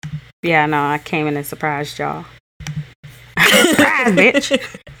Yeah, no, I came in and surprised y'all. Surprise, bitch.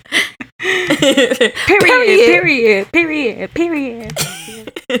 Period.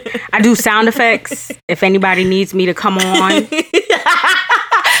 I do sound effects. If anybody needs me to come on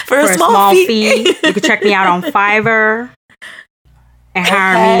for a small fee, you can check me out on Fiverr and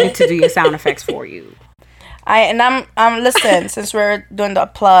hire me to do your sound effects for you. I'm listen, since we're doing the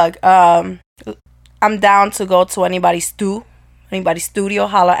plug, I'm down to go to anybody's studio,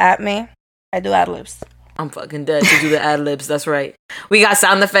 holla at me. I do ad-libs. I'm fucking dead to do the ad-libs. That's right. We got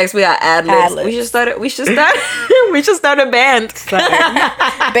sound effects. We got ad-libs. We should start. We should start a band.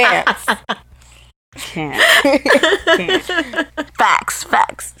 Bands. Can't. Facts.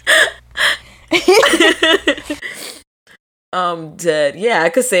 I'm dead. Yeah, I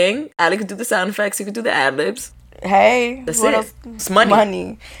could sing. Ali could do the sound effects. You could do the ad-libs. Hey, that's what it. Else? It's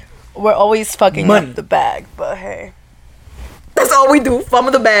money. We're always fucking up the bag, but hey. That's all we do.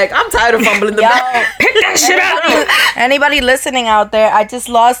 Fumble the bag. I'm tired of fumbling the bag. Pick that shit up. Anybody listening out there, I just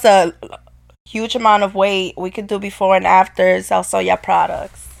lost a huge amount of weight. We could do before and afters. I'll sell your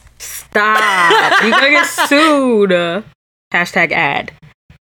products. Stop. You're gonna get sued. Hashtag ad.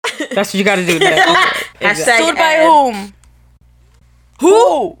 That's what you gotta do. Hashtag sued by whom?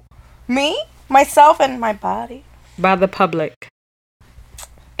 Who? Me? Myself and my body? By the public.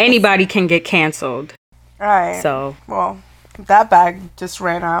 Anybody can get canceled. All right. So. Well, that bag just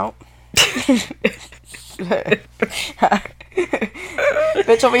ran out.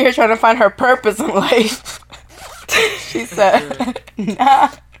 Bitch over here trying to find her purpose in life. She said, nah,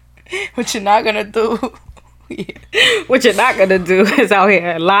 what you're not gonna do. What you're not gonna do is out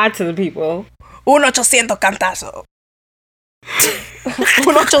here lie to the people. 1-800 cantazo.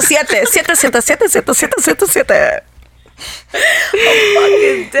 1-800-777-7777. I'm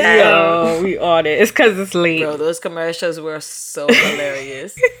fucking dead. Yo, we on it. It's because it's late. Bro, those commercials were so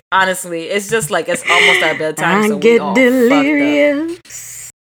hilarious. Honestly, it's just like it's almost our bedtime, so we all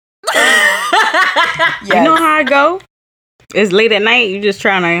delirious. Yes. You know how I go? It's late at night. You just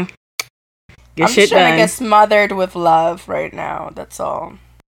trying to get shit done. I'm trying to get smothered with love right now. That's all.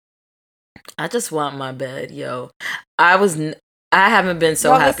 I just want my bed, yo. I haven't been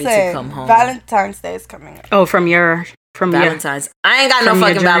so happy to come home. Valentine's Day is coming up. Oh, from Valentine's. I ain't got no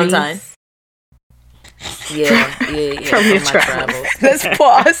fucking Valentine's. Yeah. From your travels. Let's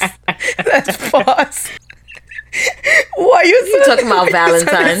pause. Why are you talking about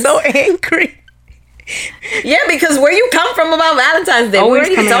Valentine's? So angry. Yeah, because where you come from about Valentine's Day? Always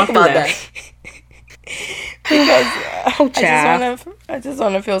we already talk about that. Because I just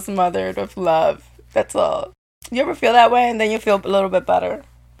want to feel smothered with love. That's all. You ever feel that way and then you feel a little bit better?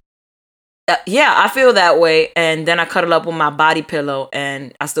 Yeah, I feel that way, and then I cuddle up with my body pillow,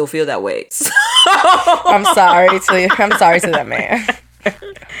 and I still feel that way. So. I'm sorry to that man.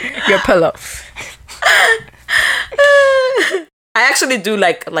 Your pillow. I actually do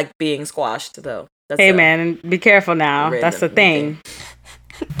like being squashed though. Hey man, be careful now. That's the thing.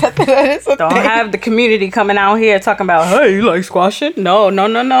 That is a Don't thing. have the community coming out here talking about, hey, you like squashing? No. Now,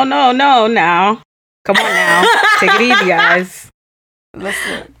 come on now, take it easy, guys.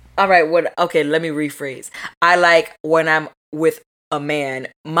 Listen. All right. Okay, let me rephrase. I like when I'm with a man,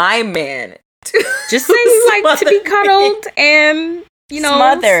 my man. Just say you like to be cuddled and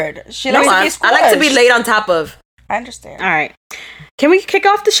smothered. She likes to be squished. I like to be laid on top of. I understand. All right. Can we kick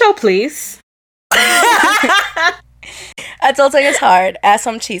off the show, please? Adulting is hard. Add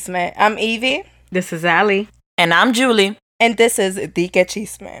some chisme. I'm Evie. This is Ali. And I'm Julie. And this is Di Que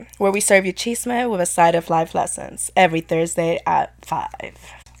Chisme, where we serve you chisme with a side of life lessons every Thursday at 5.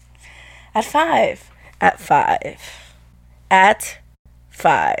 At 5. At 5. At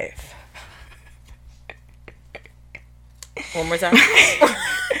 5. One more time.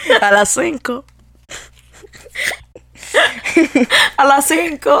 A las 5. A las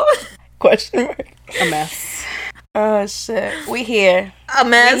 5. Question mark. A mess. Oh, shit. We here. A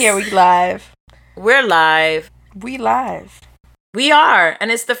mess. We here. We live. We're live. We live. We are.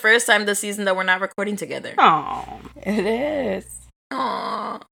 And it's the first time this season that we're not recording together. Oh, it is.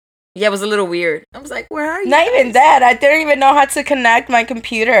 Aww. Yeah, it was a little weird. I was like, where are you? Not even that. I didn't even know how to connect my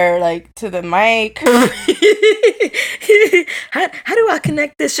computer, to the mic. how do I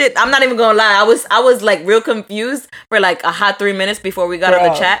connect this shit? I'm not even gonna lie. I was like real confused for like a hot 3 minutes before we got on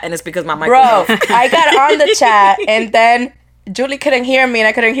the chat, and it's because my mic was off. I got on the chat, and then Julie couldn't hear me, and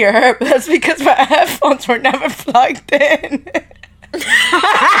I couldn't hear her, but that's because my headphones were never plugged in.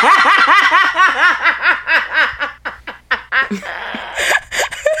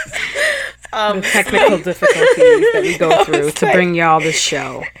 the technical difficulties that we go through to bring y'all the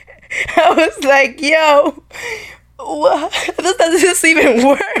show. I was like, yo, what? How does this even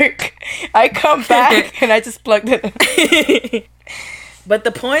work? I come back and I just plugged it in. But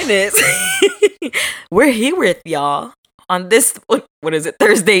the point is, we're here with y'all on this, what is it,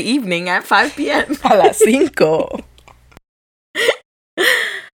 Thursday evening at 5 p.m. A las 5.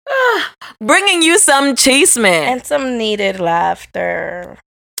 Bringing you some Cheeseman. And some needed laughter.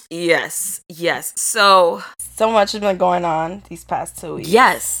 Yes. So much has been going on these past 2 weeks.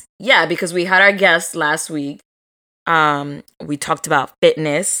 Yes. Yeah, because we had our guest last week. We talked about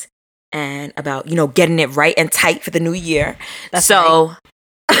fitness and about, getting it right and tight for the new year. That's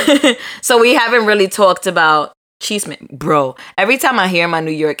right. So we haven't really talked about Cheeseman. Bro, every time I hear my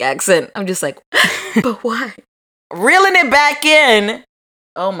New York accent, I'm just like, but why? Reeling it back in.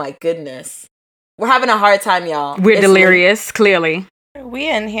 Oh my goodness. We're having a hard time, y'all. We're delirious, clearly. We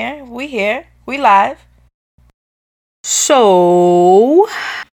in here. We here. We live. So,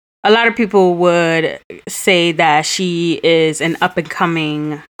 a lot of people would say that she is an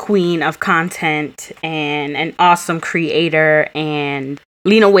up-and-coming queen of content and an awesome creator, and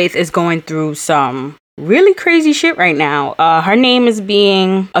Lena Waithe is going through some really crazy shit right now. Her name is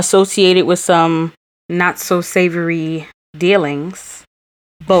being associated with some not-so-savory dealings,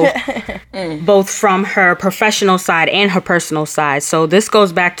 both from her professional side and her personal side. So this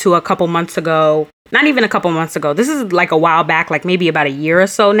goes back to a couple months ago. Not even a couple months ago. This is like a while back, like maybe about a year or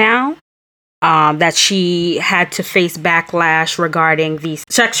so now, that she had to face backlash regarding these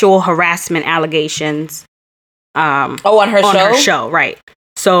sexual harassment allegations. On her show? On her show, right.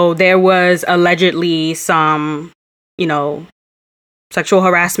 So there was allegedly some, sexual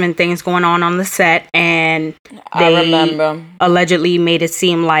harassment things going on the set, and they allegedly made it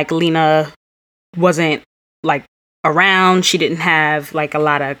seem like Lena wasn't like around. She didn't have like a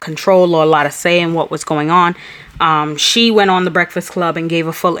lot of control or a lot of say in what was going on. She went on The Breakfast Club and gave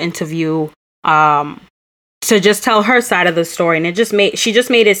a full interview to just tell her side of the story, and she just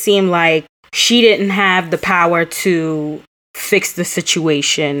made it seem like she didn't have the power to fix the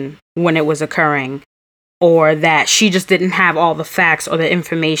situation when it was occurring, or that she just didn't have all the facts or the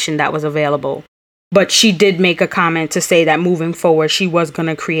information that was available. But she did make a comment to say that moving forward, she was going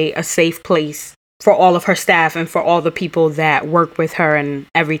to create a safe place for all of her staff and for all the people that work with her and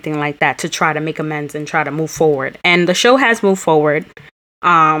everything like that, to try to make amends and try to move forward. And the show has moved forward.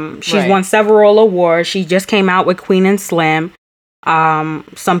 She's won several awards. She just came out with Queen and Slim.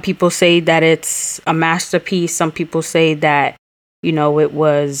 Some people say that it's a masterpiece. Some people say that, it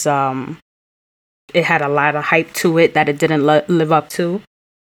was, it had a lot of hype to it that it didn't live up to.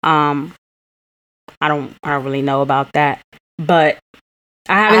 I don't really know about that, but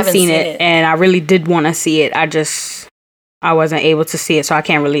I haven't seen it, and I really did want to see it. I wasn't able to see it, so I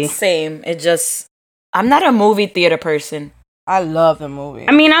can't really. Same. I'm not a movie theater person. I love the movie.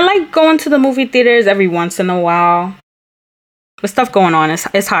 I mean, I like going to the movie theaters every once in a while. With stuff going on,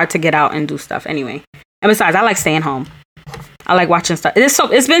 it's hard to get out and do stuff anyway. And besides, I like staying home. I like watching stuff.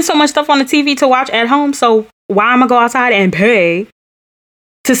 It's been so much stuff on the TV to watch at home, so why am I go outside and pay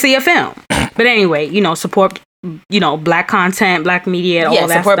to see a film? But anyway, support, black content, black media, all that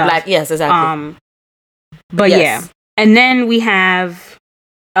stuff. Support black, yes, exactly. But yes. Yeah. And then we have,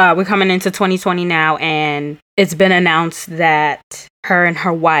 we're coming into 2020 now, and it's been announced that her and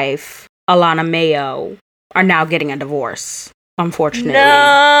her wife, Alana Mayo, are now getting a divorce, unfortunately.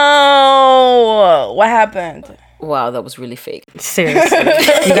 No! What happened? Wow, that was really fake. Seriously.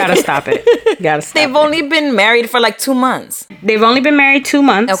 You gotta stop it. They've only been married for like 2 months. They've only been married 2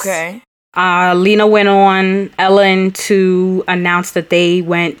 months. Okay. Lena went on Ellen to announce that they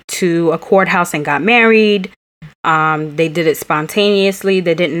went to a courthouse and got married. They did it spontaneously.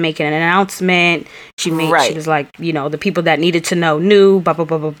 They didn't make an announcement. She was like, the people that needed to know knew, blah, blah,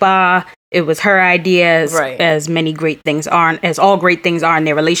 blah, blah, blah. It was her idea, as many great things are, as all great things are in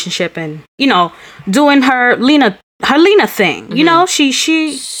their relationship, and, doing her Lena thing. Mm-hmm.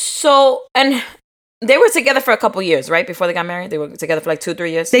 She. So, and they were together for a couple years, right? Before they got married? They were together for like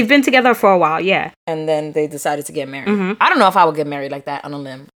 2-3 years? They've been together for a while, yeah. And then they decided to get married. Mm-hmm. I don't know if I would get married like that on a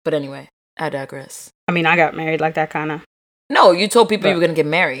limb. But anyway, I digress. I mean, I got married like that, kind of. No, you told people you were going to get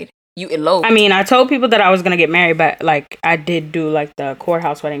married. You eloped. I mean, I told people that I was going to get married, but, like, I did do, like, the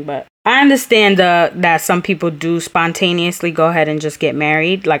courthouse wedding. But I understand that some people do spontaneously go ahead and just get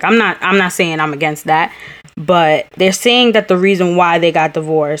married. Like, I'm not saying I'm against that. But they're saying that the reason why they're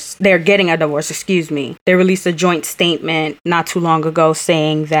getting a divorce, they released a joint statement not too long ago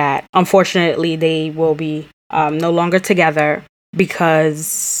saying that, unfortunately, they will be no longer together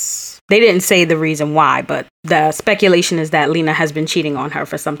because they didn't say the reason why, but the speculation is that Lena has been cheating on her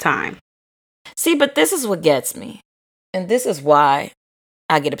for some time. See, but this is what gets me. And this is why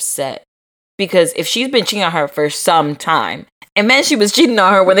I get upset. Because if she's been cheating on her for some time, and then she was cheating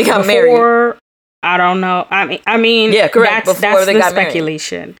on her when they got married. I don't know. I mean, yeah, correct. That's the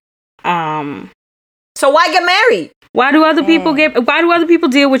speculation. So why get married? Why do other people Why do other people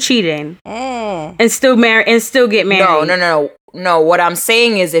deal with cheating and still get married? No. What I'm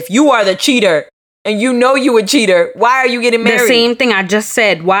saying is, if you are the cheater and you know you a cheater, why are you getting married? The same thing I just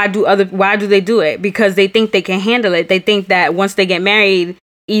said. Why do they do it? Because they think they can handle it. They think that once they get married,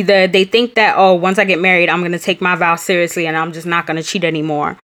 either they think that, oh, once I get married, I'm gonna take my vow seriously and I'm just not gonna cheat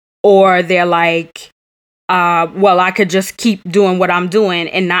anymore, or they're like, well, I could just keep doing what I'm doing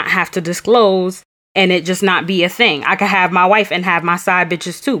and not have to disclose. And it just not be a thing. I could have my wife and have my side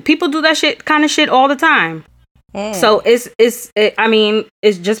bitches too. People do that kind of shit all the time. So it's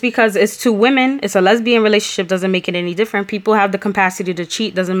just because it's two women, it's a lesbian relationship, doesn't make it any different. People have the capacity to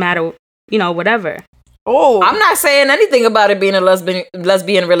cheat, doesn't matter, whatever. Oh, I'm not saying anything about it being a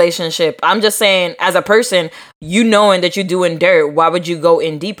lesbian relationship. I'm just saying, as a person, knowing that you're doing dirt, why would you go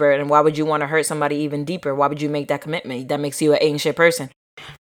in deeper? And why would you want to hurt somebody even deeper? Why would you make that commitment? That makes you an ain't shit person.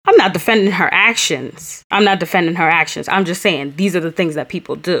 I'm not defending her actions. I'm just saying these are the things that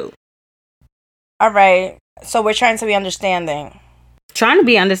people do. All right. So we're trying to be understanding.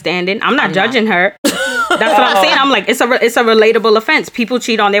 I'm not judging her. That's what I'm saying. I'm like, it's a relatable offense. People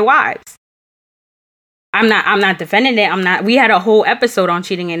cheat on their wives. I'm not defending it. We had a whole episode on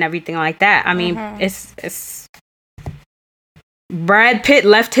cheating and everything like that. I mean, it's Brad Pitt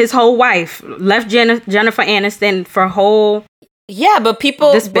left his whole wife, left Jennifer Aniston for whole. Yeah, but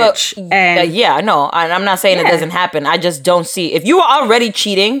people, this bitch. I'm not saying it doesn't happen. I just don't see, if you are already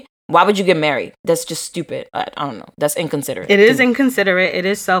cheating, why would you get married? That's just stupid. I don't know. That's inconsiderate. It is inconsiderate. It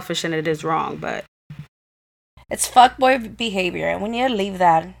is selfish, and it is wrong. But it's fuckboy behavior, and we need to leave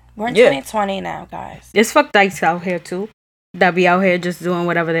that. We're in 2020 now, guys. It's fuck dykes out here too. That be out here just doing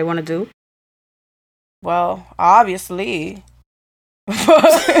whatever they want to do. Well, obviously.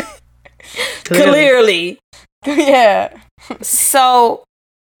 Clearly. Yeah. So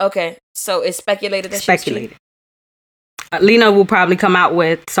it's speculated that she's cheating. Lena will probably come out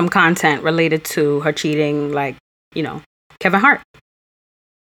with some content related to her cheating, like, Kevin Hart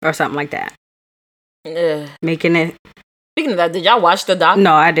or something like that. Making it. Speaking of that, did y'all watch the doc?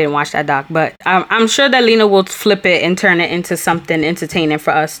 No, I didn't watch that doc, but I'm sure that Lena will flip it and turn it into something entertaining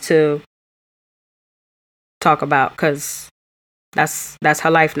for us to talk about, because that's her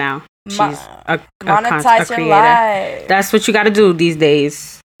life now. She's a creator. Life. That's what you got to do these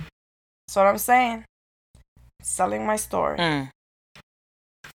days. That's what I'm saying. Selling my story.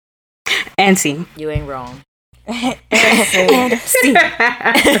 And see. You ain't wrong. And see.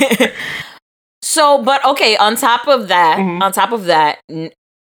 So, but okay, on top of that,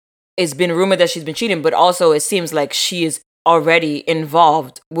 it's been rumored that she's been cheating, but also it seems like she is already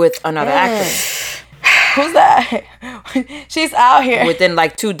involved with another actress. Who's that? She's out here. Within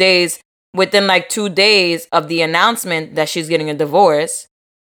 2 days of the announcement that she's getting a divorce,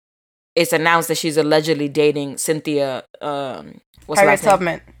 it's announced that she's allegedly dating Cynthia. What's her last name?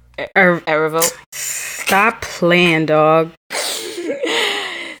 Tubman. Erivo. Stop playing, dog.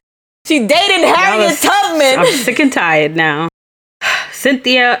 She dating Harriet Tubman. I'm sick and tired now.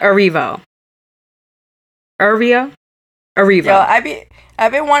 Cynthia Erivo. Yo,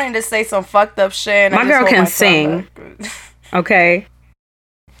 I've been wanting to say some fucked up shit. My girl can sing. Okay.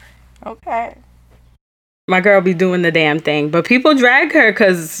 My girl be doing the damn thing. But people drag her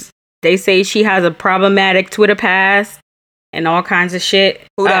because they say she has a problematic Twitter past and all kinds of shit.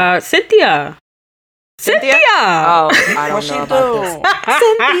 Who that? Cynthia. Oh, I don't know about this.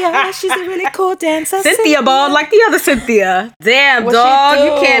 Cynthia, she's a really cool dancer. Cynthia bald like the other Cynthia. Damn, what dog,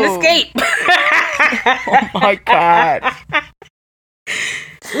 you can't escape. Oh my God.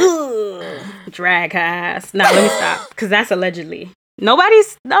 Drag her ass. Now let me stop, because that's allegedly. I know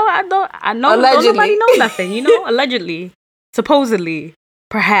allegedly. Nobody know nothing, allegedly, supposedly,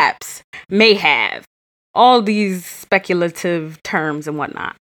 perhaps, may have, all these speculative terms and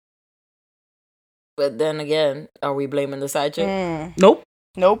whatnot. But then again, are we blaming the side chick? Nope.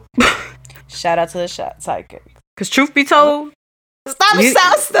 Shout out to the sidekick. Because truth be told, stop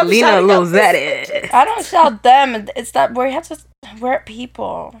Lena a little zaddy. I don't shout them. It's that we're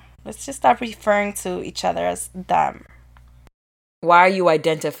people. Let's just stop referring to each other as them. Why are you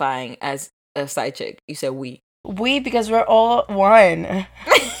identifying as a side chick? You said we. We, because we're all one.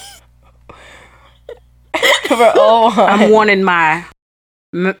 We're all one. I'm wanting my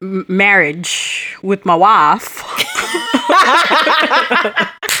marriage with my wife.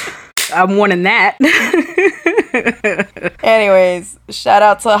 I'm wanting that. Anyways, shout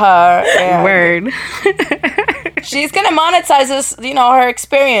out to her. Word. She's gonna monetize this, her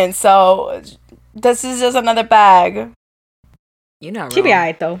experience. So this is just another bag. You're not wrong. She be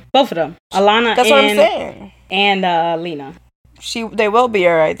alright though. Both of them, Alana. That's what I'm saying. And Lena. They will be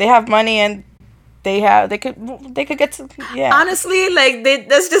alright. They have money and they could get to. Yeah. Honestly, like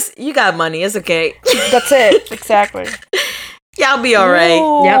that's just, you got money. It's okay. That's it. Exactly. Y'all be alright.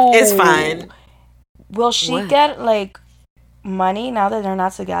 Yep, it's fine. Will she get like money now that they're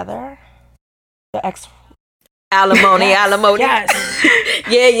not together? The ex. Alimony. Yes.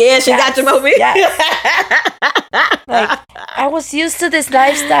 Yeah, she got your movie. Yes. Like, I was used to this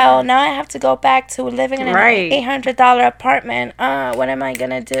lifestyle. Now I have to go back to living in an $800 apartment. What am I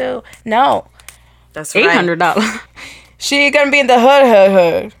gonna do? No. That's right. $800. She gonna be in the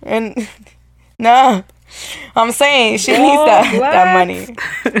hood. And no. I'm saying she needs that money.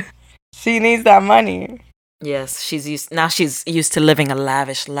 She needs that money. Yes, she's used to living a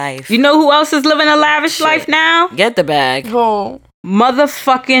lavish life. You know who else is living a lavish life now? Get the bag. Who?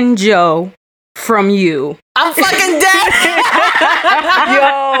 Motherfucking Joe from You. I'm fucking dead.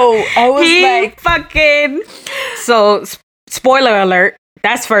 Yo, I was fucking. So, spoiler alert.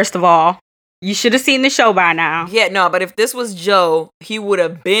 That's first of all. You should have seen the show by now. Yeah, no, but if this was Joe, he would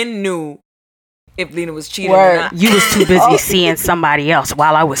have been knew if Lena was cheating or not. You was too busy seeing somebody else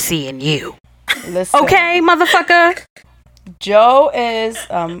while I was seeing you. Listen, okay, motherfucker. Joe is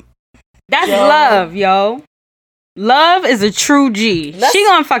That's love, yo. Love is a true G. She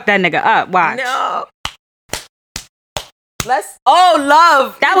gonna fuck that nigga up. Watch. No.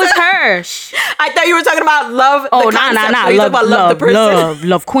 Love. That was her. I thought you were talking about love. Oh, nah.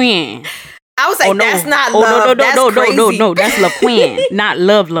 Love Queen. I was like, that's not love. No. That's Love Queen, not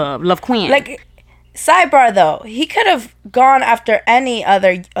Love Queen. Like, sidebar though, he could have gone after any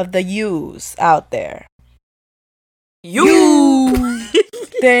other of the yous out there. You.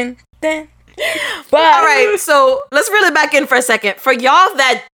 Then. But all right, so let's reel it back in for a second. For y'all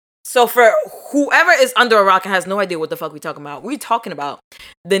for whoever is under a rock and has no idea what the fuck we're talking about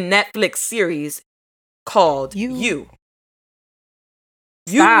the Netflix series called You.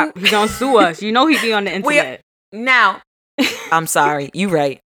 Stop. He gonna sue us. You know he be on the internet. Now, I'm sorry. You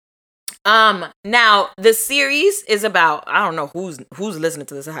right. Now the series is about, I don't know who's listening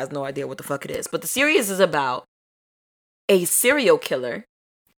to this and has no idea what the fuck it is, but the series is about a serial killer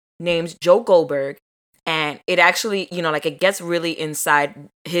named Joe Goldberg, and it actually, it gets really inside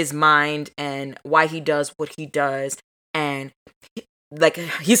his mind and why he does what he does, and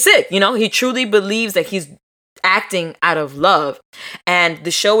he's sick, he truly believes that he's acting out of love, and the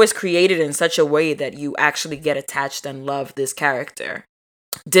show is created in such a way that you actually get attached and love this character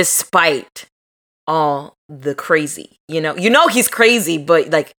despite all the crazy. He's crazy,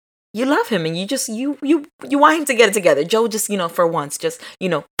 but you love him and you want him to get it together. Joe just, for once, just,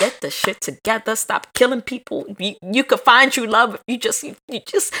 get the shit together. Stop killing people. You could find true love if you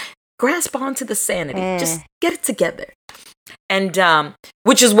just grasp onto the sanity. Just get it together. And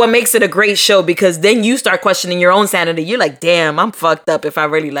which is what makes it a great show, because then you start questioning your own sanity. You're like, damn, I'm fucked up if I'm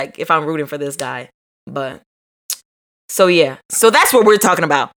rooting for this guy. But so yeah. So that's what we're talking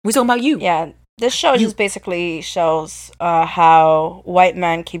about. We're talking about You. Yeah. This show just basically shows how white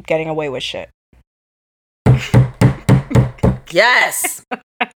men keep getting away with shit. Yes.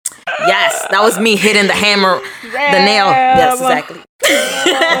 Yes. That was me hitting the hammer, the nail. Yes, exactly.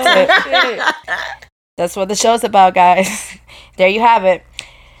 That's what the show's about, guys. There you have it.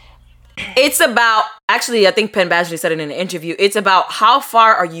 It's about, actually, I think Penn Badgley said it in an interview. It's about how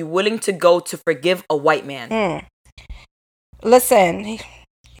far are you willing to go to forgive a white man? Listen.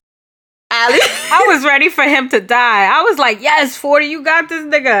 Allie? I was ready for him to die. I was like, yes, 40, you got this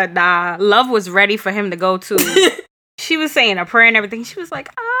nigga. Nah, Love was ready for him to go too. She was saying a prayer and everything. She was like,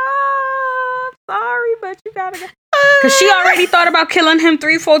 sorry, but you gotta go. Because she already thought about killing him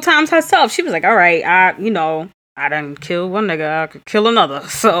 3-4 times herself. She was like, all right, I done killed one nigga, I could kill another.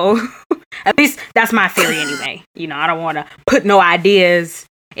 So, at least that's my theory anyway. I don't want to put no ideas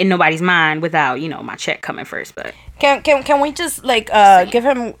in nobody's mind without, my check coming first, but... Can we just give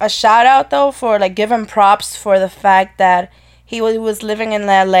him a shout out though, for give him props for the fact that he was living in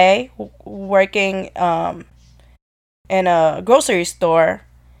LA, working in a grocery store,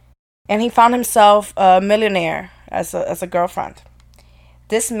 and he found himself a millionaire as a girlfriend.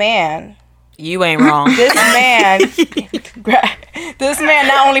 This man, you ain't wrong. This man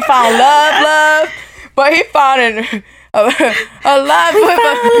not only found love, but he found a love with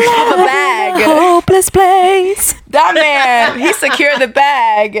a bag. Hopeless place. That man, he secured the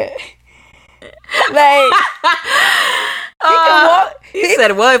bag. He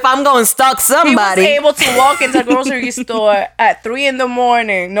said, well, if I'm going to stalk somebody. He was able to walk into a grocery store at 3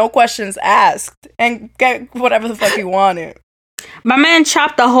 a.m, no questions asked, and get whatever the fuck he wanted. My man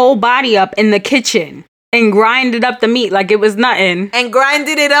chopped the whole body up in the kitchen and grinded up the meat like it was nothing. And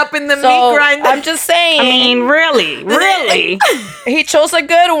grinded it up in the meat grinder. I'm just saying. I mean, really. He chose a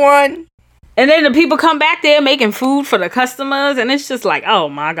good one. And then the people come back there making food for the customers, and it's just like, oh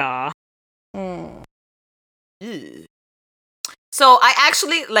my God. So I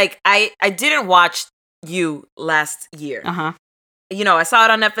actually, I didn't watch You last year. Uh-huh. You know, I saw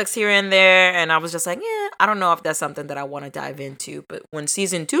it on Netflix here and there, and I was just like, yeah, I don't know if that's something that I want to dive into. But when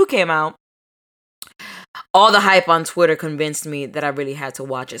season 2 came out, all the hype on Twitter convinced me that I really had to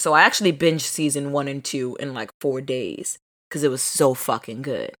watch it. So I actually binged season 1 and 2 in 4 days because it was so fucking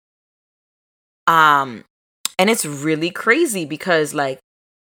good. And it's really crazy because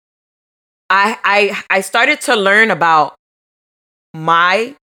I started to learn about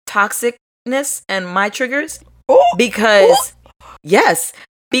my toxicness and my triggers because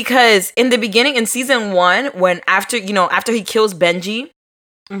in the beginning in season 1, when after he kills Benji,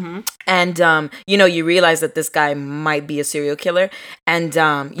 and you realize that this guy might be a serial killer, and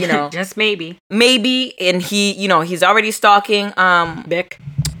just maybe, and he's already stalking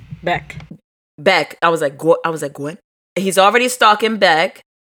Beck. I was like Gwen. He's already stalking Beck,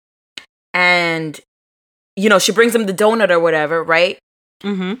 and she brings him the donut or whatever, right?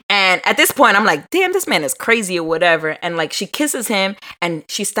 And at this point, I'm like, damn, this man is crazy or whatever. And she kisses him, and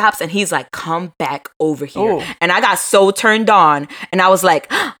she stops, and he's like, come back over here. Ooh. And I got so turned on, and I was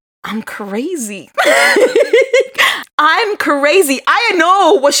like, I'm crazy. I'm crazy. I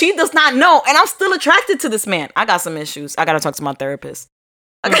know what she does not know, and I'm still attracted to this man. I got some issues. I got to talk to my therapist.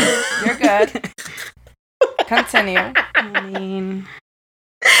 You're good. Continue. I mean,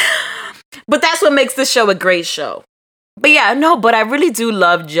 but that's what makes this show a great show. But yeah, no, but I really do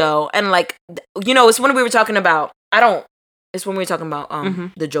love Joe. And it's when we were talking about, the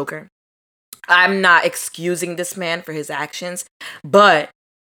Joker. I'm not excusing this man for his actions, but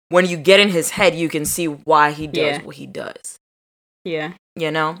when you get in his head, you can see why he does what he does. Yeah.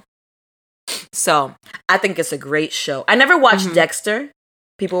 So I think it's a great show. I never watched Dexter.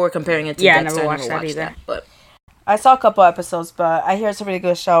 People were comparing it to Dexter. I never watched that either. But I saw a couple episodes, but I hear it's a really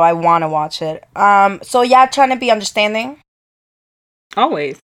good show. I want to watch it. So yeah, trying to be understanding.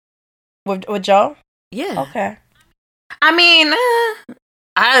 Always. With Joe? Yeah. Okay. I mean,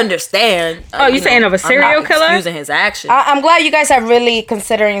 I understand. You saying of a serial killer? Excusing his action. I'm glad you guys are really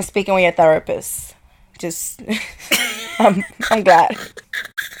considering speaking with your therapist. Just, I'm glad.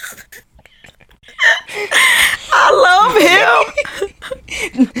 I love him.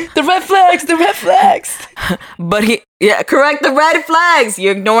 The red flags. But correct the red flags.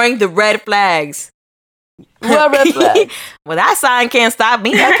 You're ignoring the red flags. What red flag? Well, that sign can't stop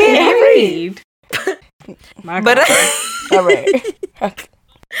me. I can't read. But all right.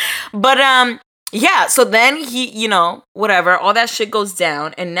 But yeah. So then he, whatever, all that shit goes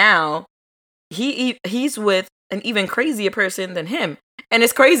down, and now he's with an even crazier person than him. And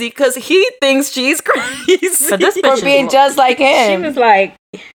it's crazy because he thinks she's crazy. For being just like him. She was like,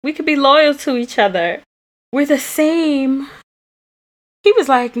 we could be loyal to each other. We're the same. He was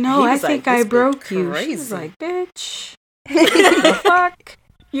like, no, I think I broke you. She was like, bitch. What the fuck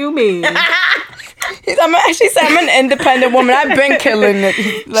you mean? I'm an independent woman. I've been killing it.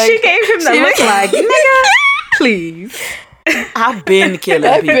 She gave him the look like, nigga, please. I've been killing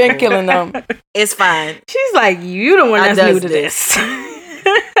I've been killing them. It's fine. She's like, you the one that's new to this.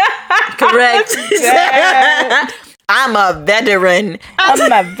 Correct. I'm a veteran.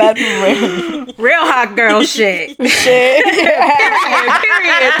 Real hot girl shit. Period.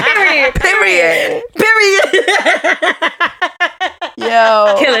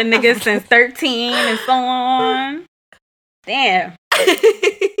 Yo. Killing niggas since 13 and so on. Damn.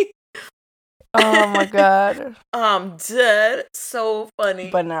 Oh my God. I'm dead. So funny.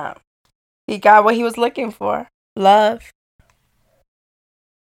 But nah. He got what he was looking for. Love.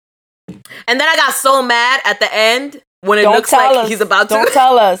 And then I got so mad at the end when it looks like he's about to. Don't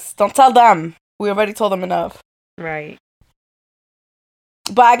tell us. Don't tell them. We already told them enough. Right.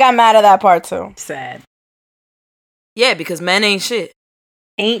 But I got mad at that part too. Sad. Yeah, because men ain't shit.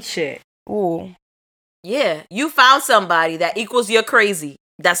 Ain't shit. Ooh. Yeah. You found somebody that equals your crazy.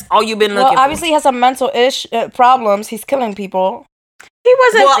 That's all you've been looking for. Well, obviously he has some mental problems. He's killing people. He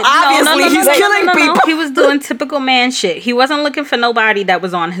wasn't. Well, obviously he's killing people. He was doing typical man shit. He wasn't looking for nobody that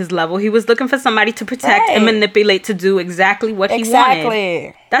was on his level. He was looking for somebody to protect and manipulate to do exactly what he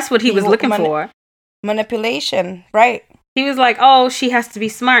wanted. That's what he was looking for. Manipulation, right? He was like, oh, she has to be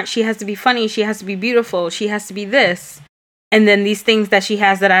smart. She has to be funny. She has to be beautiful. She has to be this. And then these things that she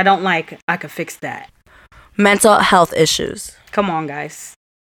has that I don't like, I could fix that. Mental health issues. Come on, guys.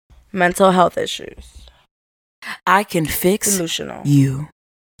 Mental health issues. I can fix Delusional. you.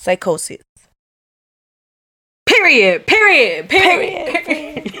 Psychosis. Period.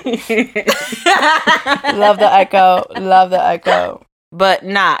 Love the echo. But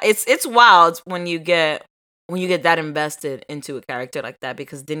nah, it's wild when you get that invested into a character like that,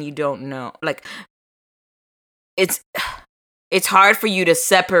 because then you don't know, like, it's hard for you to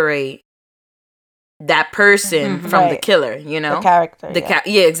separate that person from the killer, you know, the character.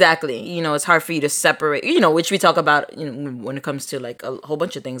 Yeah, exactly. You know, it's hard for you to separate, you know, which we talk about, you know, when it comes to like a whole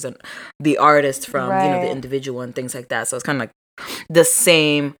bunch of things, and the artist from you know, the individual and things like that. So it's kind of like the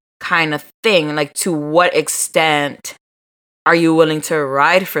same kind of thing. Like, to what extent are you willing to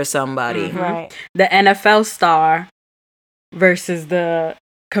ride for somebody? Right. The NFL star versus the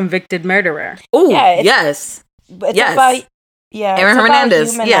convicted murderer. Oh, yes. It's about Aaron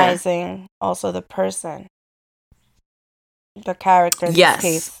Hernandez. Humanizing also the person, the character in this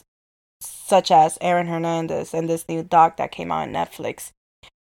case, such as Aaron Hernandez and this new doc that came out on Netflix.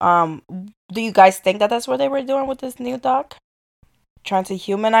 Do you guys think that that's what they were doing with this new doc? Trying to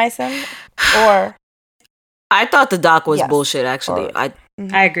humanize him? Or I thought the doc was bullshit, actually. I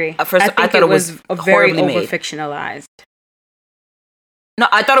agree. At first, I thought it was very horribly made. over-fictionalized. No,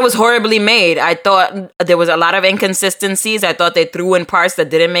 I thought it was horribly made. I thought there was a lot of inconsistencies. I thought they threw in parts that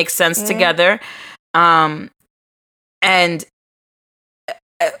didn't make sense together. And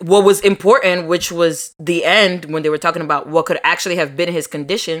what was important, which was the end, when they were talking about what could actually have been his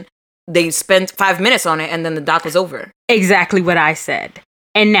condition, they spent 5 minutes on it, and then the doc was over. Exactly what I said.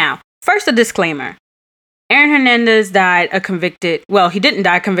 And now, first a disclaimer. Aaron Hernandez died a convicted... Well, he didn't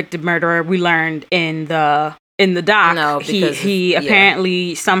die a convicted murderer. We learned in the doc. No, because he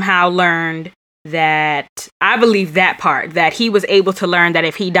apparently somehow learned that... I believe that part. That he was able to learn that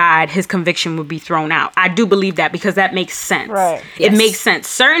if he died, his conviction would be thrown out. I do believe that, because that makes sense. Right. It makes sense.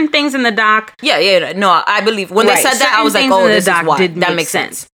 Certain things in the doc... Yeah. No, I believe... When they said that, I was like, oh, this is why. That makes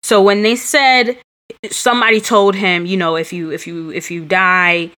sense. So when they said... Somebody told him, you know, if you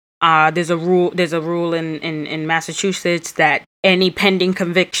die... there's a rule in Massachusetts that any pending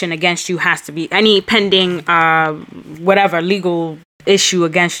conviction against you has to be, any pending whatever legal issue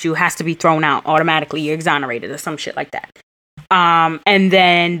against you has to be thrown out automatically. You're exonerated or some shit like that. And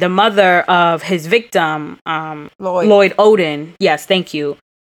then the mother of his victim, Lloyd Odin, yes, thank you.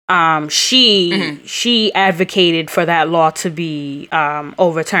 She advocated for that law to be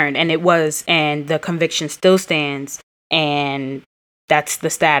overturned, and the conviction still stands, and that's the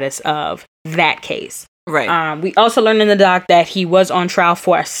status of that case. Right. We also learned in the doc that he was on trial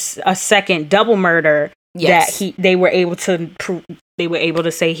for a second double murder. Yes. That they were able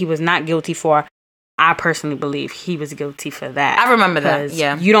to say he was not guilty for. I personally believe he was guilty for that. I remember that.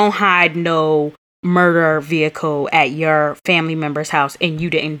 Yeah. You don't hide no murder vehicle at your family member's house, and you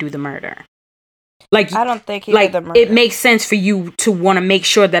didn't do the murder. Like, I don't think he did the murder. It makes sense for you to want to make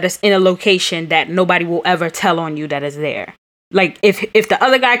sure that it's in a location that nobody will ever tell on you that is there. Like, if the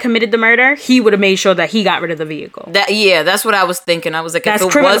other guy committed the murder, he would have made sure that he got rid of the vehicle. That's what I was thinking. I was like, if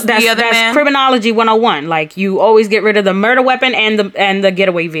it was the other man. That's criminology 101. Like, you always get rid of the murder weapon and the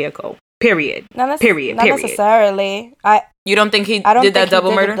getaway vehicle. Period. Not necessarily. You don't think he did that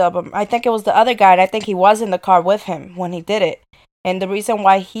double murder? I think it was the other guy, and I think he was in the car with him when he did it. And the reason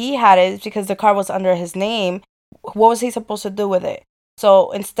why he had it is because the car was under his name. What was he supposed to do with it?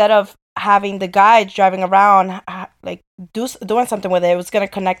 So instead of having the guy driving around like doing something with it, it was going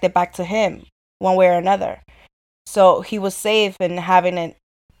to connect it back to him one way or another. So he was safe in having it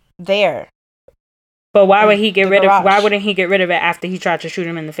there. But why would he why wouldn't he get rid of it after he tried to shoot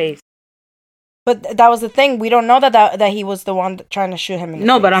him in the face? But that was the thing. We don't know that he was the one trying to shoot him in the face.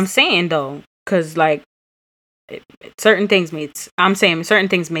 No, but I'm saying though, cuz like certain things made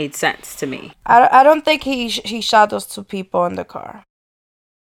sense to me. I don't think he shot those two people in the car.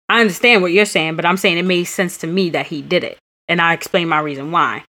 I understand what you're saying, but I'm saying it made sense to me that he did it. And I explained my reason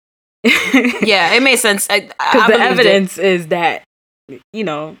why. Yeah, it made sense. Because the evidence is that, you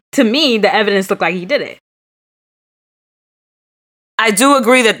know, to me, the evidence looked like he did it. I do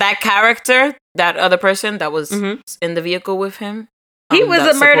agree that character, that other person that was in the vehicle with him, he was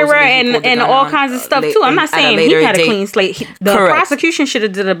a murderer and all kinds of stuff too. I'm not saying he had a clean slate. The prosecution should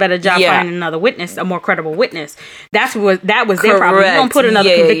have did a better job finding another witness, a more credible witness. That was their problem. You don't put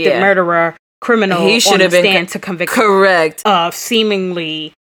another convicted murderer criminal on the stand to convict of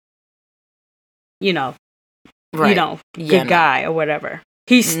seemingly, good guy or whatever.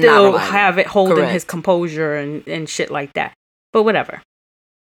 He still holding his composure and shit like that. But whatever.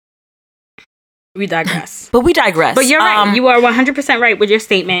 We digress. But we digress. But you're right. You are 100% right with your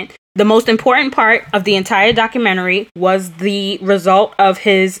statement. The most important part of the entire documentary was the result of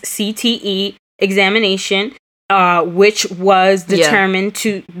his CTE examination, which was determined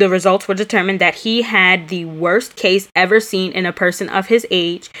the results were determined that he had the worst case ever seen in a person of his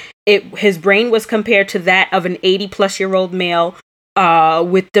age. His brain was compared to that of an 80-plus-year-old male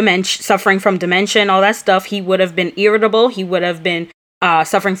with dementia, suffering from dementia and all that stuff. He would have been irritable. He would have been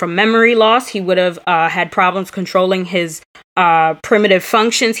suffering from memory loss. He would have had problems controlling his primitive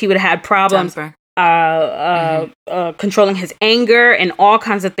functions. He would have had problems controlling his anger and all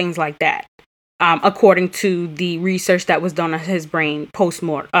kinds of things like that. According to the research that was done on his brain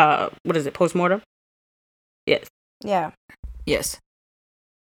post-mortem. What is it? Post-mortem? Yes. Yeah. Yes.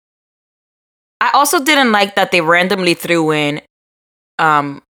 I also didn't like that they randomly threw in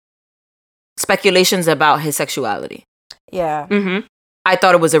speculations about his sexuality. Yeah. Mm-hmm. I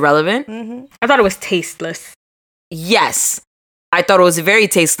thought it was irrelevant. Mm-hmm. I thought it was tasteless. Yes. I thought it was very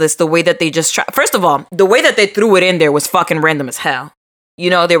tasteless, the way that they just first of all, the way that they threw it in there was fucking random as hell. You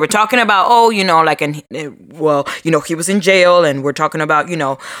know, they were talking about, he was in jail, and we're talking about,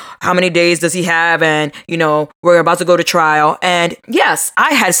 how many days does he have, and, we're about to go to trial. And yes,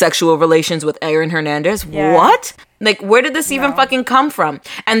 I had sexual relations with Aaron Hernandez. Yeah. What? Like, where did this even fucking come from?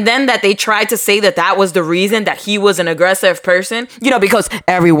 And then that they tried to say that was the reason that he was an aggressive person, because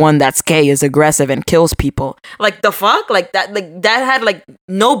everyone that's gay is aggressive and kills people. Like, the fuck? Like, that had,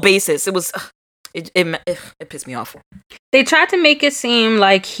 no basis. It was... It pissed me off. They tried to make it seem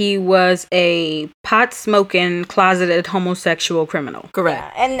like he was a pot-smoking, closeted homosexual criminal.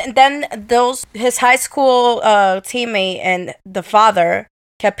 Correct. Yeah. And then his high school teammate and the father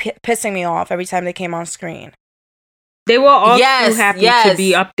kept pissing me off every time they came on screen. They were all too happy to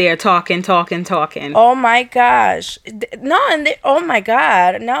be up there talking. Oh my gosh. Oh my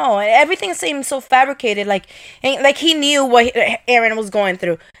God. No. Everything seemed so fabricated. Like he knew what Aaron was going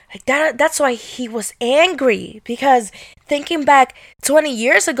through. Like that's why he was angry. Because thinking back 20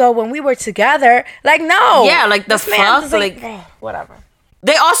 years ago when we were together, no. Yeah, like the fuck? Whatever.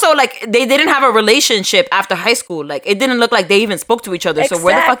 They also, they didn't have a relationship after high school. Like, it didn't look like they even spoke to each other. Exactly. So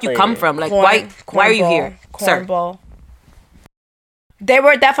where the fuck you come from? Like, why are you here, sir? They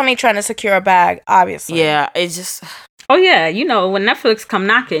were definitely trying to secure a bag, obviously. Yeah, it's just... Oh, yeah, when Netflix come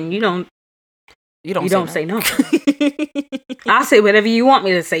knocking, you don't say no. I'll say whatever you want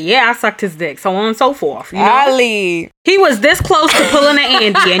me to say. Yeah, I sucked his dick, so on and so forth. Ali. He was this close to pulling an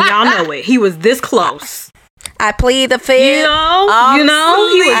Andy, and y'all know it. He was this close. I plead the fifth. He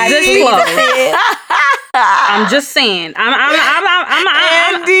was this close. I'm just saying. I'm not.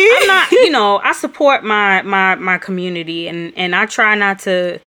 I support my community, and I try not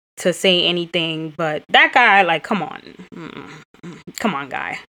to say anything. But that guy, come on,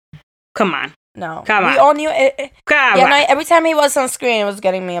 guy, come on. No, come on. We all knew it. Every time he was on screen, it was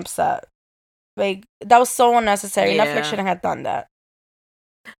getting me upset. Like, that was so unnecessary. Yeah. Netflix shouldn't have done that.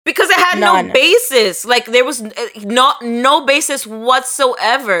 Because it had no basis. Like, there was no basis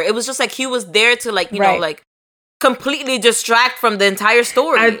whatsoever. It was just he was there to completely distract from the entire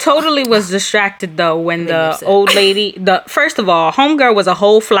story. I totally was distracted though when the old lady, first of all, homegirl was a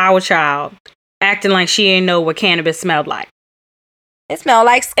whole flower child acting like she didn't know what cannabis smelled like. It smelled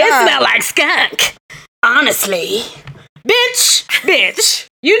like skunk. It smelled like skunk. Honestly. Bitch.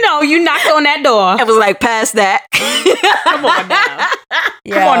 You knocked on that door. It was like, past that. Come on now.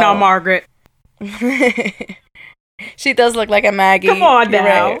 Come on now, Margaret. She does look like a Maggie. Come on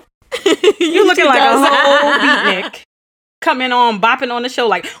now. Right. You looking like a whole beatnik. Coming on, bopping on the show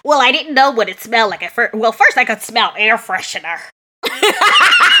well, I didn't know what it smelled like at first. Well, first I could smell air freshener.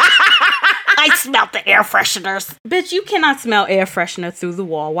 I smelled the air fresheners. Bitch, you cannot smell air freshener through the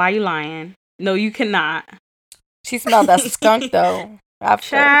wall. Why are you lying? No, you cannot. She smelled that skunk, though.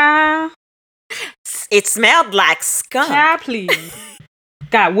 Child. It smelled like skunk. Child, please.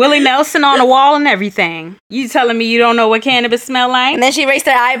 Got Willie Nelson on the wall and everything. You telling me you don't know what cannabis smell like? And then she raised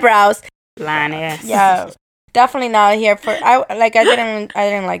her eyebrows. Blind ass. Yeah, definitely not here for. I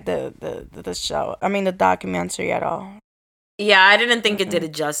didn't like the show. I mean, the documentary at all. Yeah, I didn't think it did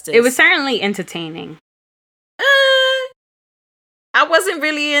it justice. It was certainly entertaining. I wasn't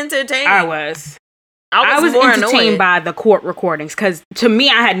really entertained. I was entertained by the court recordings because to me,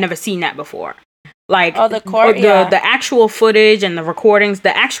 I had never seen that before. The actual footage and the recordings,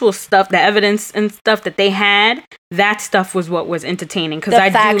 the actual stuff, the evidence and stuff that they had, that stuff was what was entertaining. Because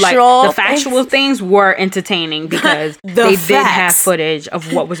the factual things were entertaining because they did have footage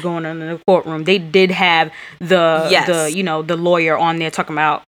of what was going on in the courtroom. They did have the lawyer on there talking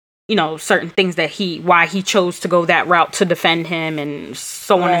about, certain things that why he chose to go that route to defend him and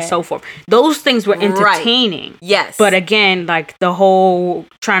so on and so forth. Those things were entertaining. Yes. But again, like the whole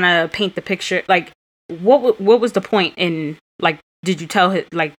trying to paint the picture, like what was the point in, like, did you tell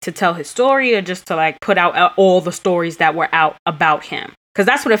his story, or just to like put out all the stories that were out about him? Because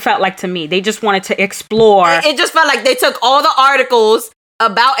that's what it felt like to me. They just wanted to explore. It just felt like they took all the articles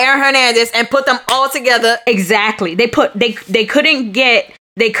about Aaron Hernandez and put them all together. Exactly. They couldn't get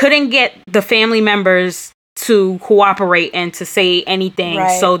the family members to cooperate and to say anything.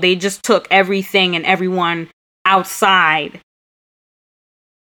 Right. So they just took everything and everyone outside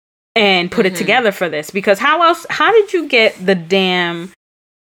and put it together for this. Because how did you get the damn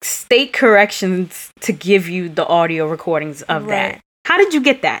state corrections to give you the audio recordings of that? How did you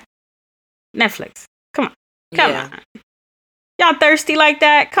get that? Netflix. Come on. Y'all thirsty like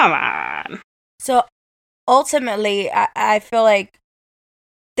that? Come on. So ultimately, I feel like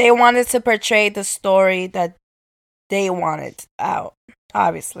they wanted to portray the story that they wanted out.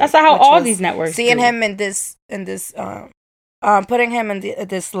 Obviously, that's how all these networks seeing him in this putting him in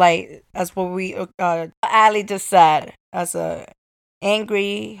this light, as what we Ali just said, as a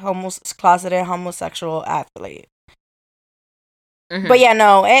angry closeted homosexual athlete. Mm-hmm. But yeah,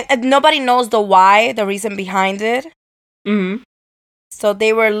 no, and nobody knows the reason behind it. Mm-hmm. So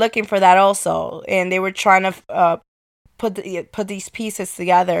they were looking for that also, and they were trying to put these pieces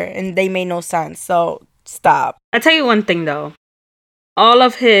together, and they made no sense. So stop. I'll tell you one thing though. All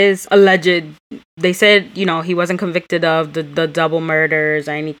of his alleged, they said, he wasn't convicted of the double murders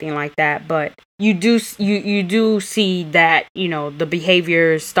or anything like that, but you do see that, the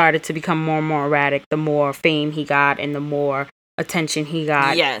behaviors started to become more and more erratic the more fame he got and the more attention he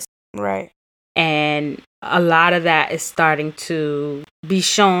got. Yes. Right. And a lot of that is starting to be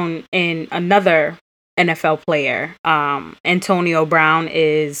shown in another NFL player. Antonio Brown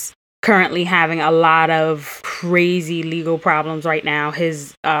is currently having a lot of crazy legal problems right now.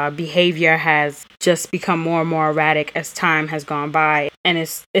 His behavior has just become more and more erratic as time has gone by, and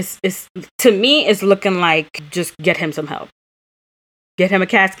it's to me it's looking like just get him some help, get him a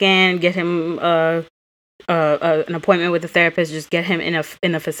CAT scan, get him an appointment with a therapist, just get him in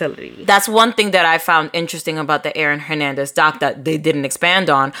a facility. That's one thing that I found interesting about the Aaron Hernandez doc that they didn't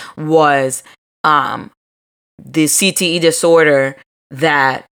expand on was the CTE disorder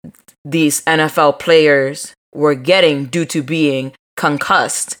that these NFL players were getting due to being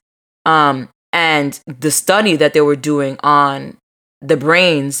concussed. And the study that they were doing on the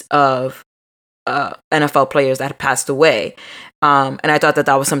brains of NFL players that had passed away. And I thought that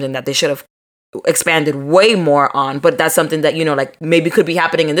was something that they should have expanded way more on, but that's something that like maybe could be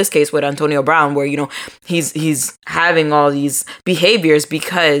happening in this case with Antonio Brown, where he's having all these behaviors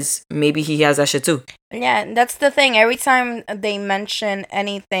because maybe he has that shit too. Yeah, that's the thing. Every time they mention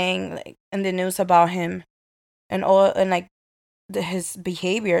anything like in the news about him and his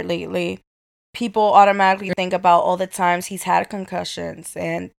behavior lately, people automatically think about all the times he's had concussions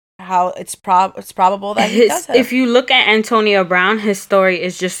and how it's probable that he does have. If you look at Antonio Brown, his story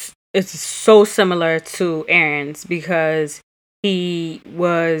is it's so similar to Aaron's because he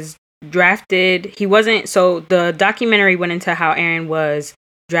was drafted. So the documentary went into how Aaron was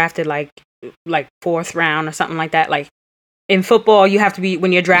drafted like fourth round or something like that. Like in football, you have to be,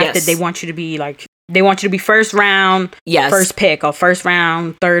 when you're drafted, yes, they want you to be first round, yes, first pick, or first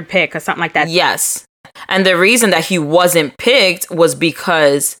round, third pick, or something like that. Yes. And the reason that he wasn't picked was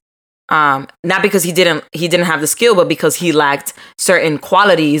because not because he didn't have the skill, but because he lacked certain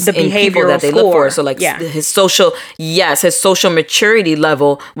qualities in people that they look for. So his social maturity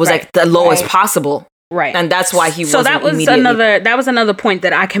level was like the lowest possible. Right. And that's why he wasn't that was another point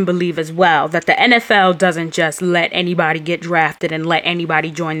that I can believe as well, that the NFL doesn't just let anybody get drafted and let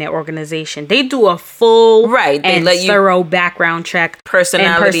anybody join their organization. They do a full and thorough background check,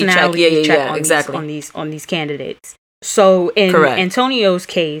 personality check exactly on these candidates. So in Antonio's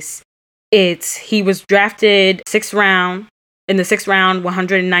case, he was drafted in the 6th round,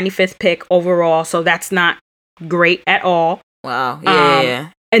 195th pick overall. So that's not great at all. Wow. Yeah.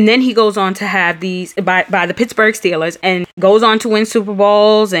 And then he goes on to have these by the Pittsburgh Steelers and goes on to win Super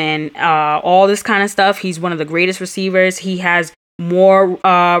Bowls and all this kind of stuff. He's one of the greatest receivers. He has more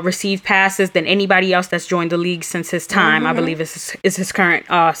received passes than anybody else that's joined the league since his time. I believe is his current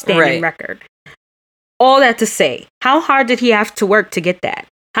standing record. All that to say, how hard did he have to work to get that?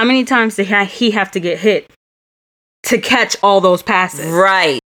 How many times did he have to get hit to catch all those passes?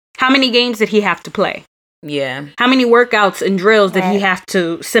 Right. How many games did he have to play? Yeah. How many workouts and drills did he have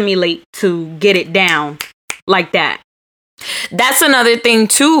to simulate to get it down like that? That's another thing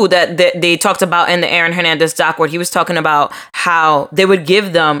too that they talked about in the Aaron Hernandez doc, where he was talking about how they would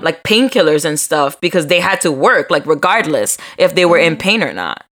give them like painkillers and stuff because they had to work, like regardless if they were in pain or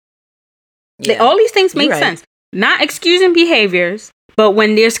not. Yeah. All these things make sense. Not excusing behaviors, but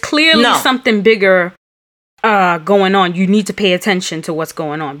when there's clearly something bigger going on, you need to pay attention to what's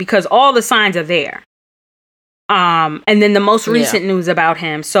going on because all the signs are there. And then the most recent news about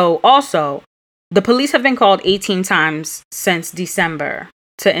him. So also, the police have been called 18 times since December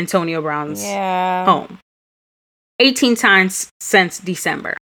to Antonio Brown's home. 18 times since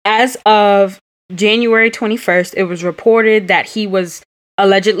December. As of January 21st, it was reported that he was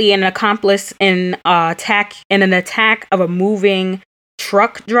allegedly an accomplice in an attack of a moving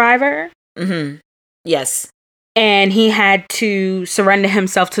truck driver. Mm-hmm. Yes. And he had to surrender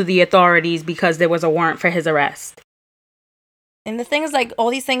himself to the authorities because there was a warrant for his arrest. And the thing is, like, all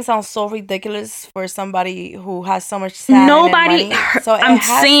these things sound so ridiculous for somebody who has so much talent.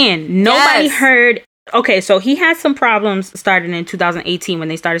 Nobody heard. Okay, so he had some problems starting in 2018 when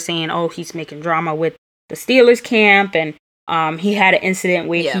they started saying, oh, he's making drama with the Steelers camp. And he had an incident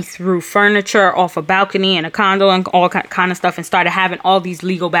where he threw furniture off a balcony in a condo and all kind of stuff and started having all these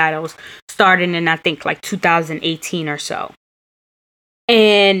legal battles starting in, I think, like 2018 or so.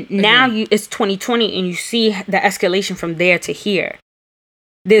 And now it's 2020 and you see the escalation from there to here.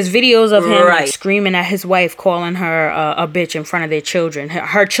 There's videos of him like, screaming at his wife, calling her a bitch in front of their children.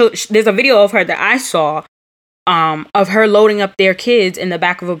 There's a video of her that I saw of her loading up their kids in the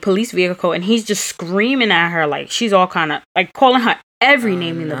back of a police vehicle. And he's just screaming at her like she's all kind of like calling her every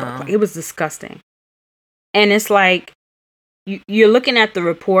name in the book. Like, it was disgusting. And it's like, you're looking at the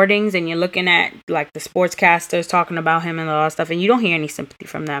reportings and you're looking at like the sportscasters talking about him and all that stuff, and you don't hear any sympathy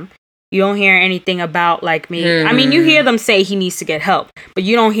from them. You don't hear anything about like me. I mean, you hear them say he needs to get help, but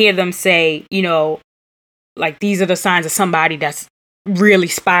you don't hear them say, you know, like these are the signs of somebody that's really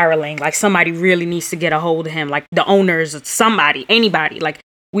spiraling. Like somebody really needs to get a hold of him. Like the owners, somebody, anybody. Like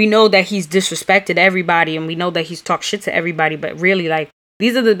we know that he's disrespected everybody and we know that he's talked shit to everybody, but really like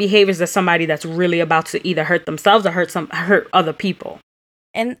these are the behaviors of somebody that's really about to either hurt themselves or hurt other people.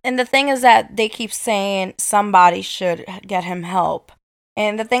 And the thing is that they keep saying somebody should get him help.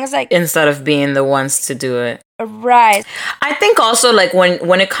 And the thing is like instead of being the ones to do it. Right. I think also like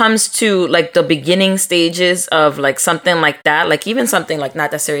when it comes to like the beginning stages of like something like that, like even something like not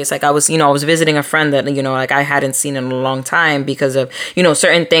that serious, like I was visiting a friend that, you know, like I hadn't seen in a long time because of, you know,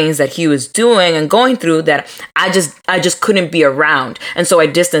 certain things that he was doing and going through that I just couldn't be around. And so I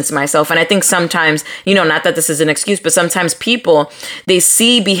distanced myself. And I think sometimes, you know, not that this is an excuse, but sometimes people, they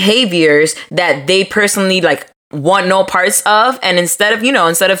see behaviors that they personally like want no parts of. And instead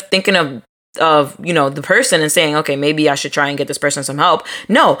of thinking of you know the person and saying, okay, maybe I should try and get this person some help.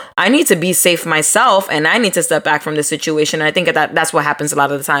 No, I need to be safe myself and I need to step back from the situation. And I think that's what happens a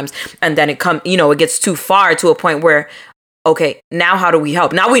lot of the times. And then it gets too far to a point where, okay, now how do we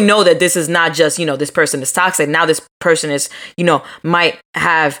help? Now we know that this is not just, you know, this person is toxic. Now this person is, you know, might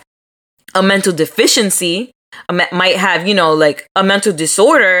have a mental deficiency, might have, you know, like a mental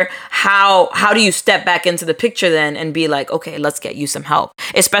disorder. How do you step back into the picture then and be like, okay, let's get you some help,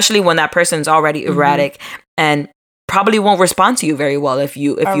 especially when that person's already erratic and probably won't respond to you very well if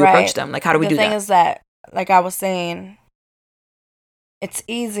you approach them. Like, how do we do that? The thing is that, like I was saying, it's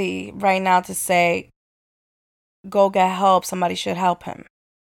easy right now to say, go get help, somebody should help him.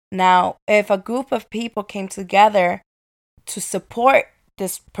 Now, if a group of people came together to support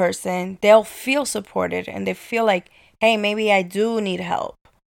this person, they'll feel supported and they feel like, hey, maybe I do need help.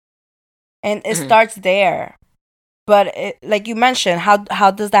 And it starts there. But like you mentioned,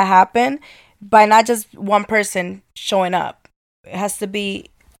 how does that happen? By not just one person showing up. It has to be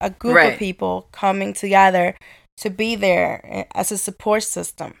a group of people coming together to be there as a support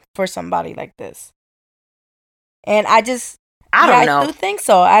system for somebody like this. And I don't know. I do think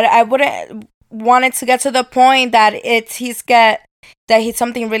so. I wouldn't want it to get to the point that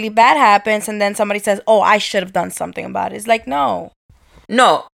something really bad happens and then somebody says, oh, I should have done something about it. It's like, no.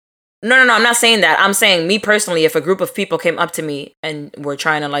 I'm not saying that. I'm saying me personally, if a group of people came up to me and were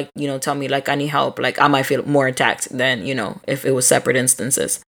trying to like, you know, tell me like I need help, like I might feel more attacked than, you know, if it was separate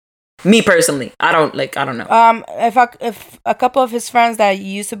instances. Me personally, I don't know. If a couple of his friends that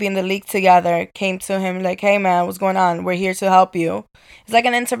used to be in the league together came to him like, hey man, what's going on? We're here to help you. It's like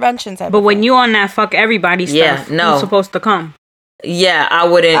an intervention type. But when you on that fuck everybody stuff, who's supposed to come? Yeah, I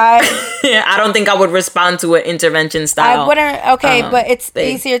wouldn't. I don't think I would respond to an intervention style. I wouldn't. Okay, but it's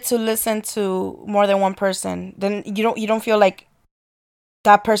easier to listen to more than one person. Then you don't feel like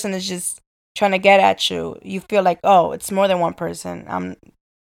that person is just trying to get at you. You feel like, oh, it's more than one person.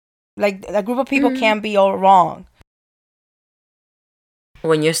 Like a group of people can't be all wrong.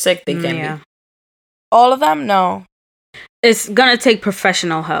 When you're sick, they can be. All of them? No. It's gonna take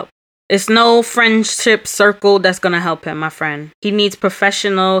professional help. It's no friendship circle that's gonna help him, my friend. He needs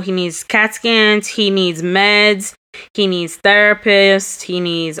professional. He needs CAT scans. He needs meds. He needs therapists. He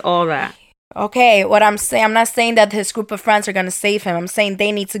needs all that. Okay, what I'm saying, I'm not saying that his group of friends are gonna save him. I'm saying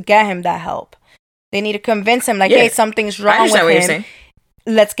they need to get him that help. They need to convince him, like, hey, something's wrong with him.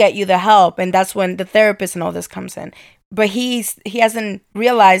 Let's get you the help. And that's when the therapist and all this comes in. But he hasn't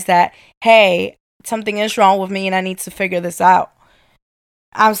realized that, hey, something is wrong with me and I need to figure this out.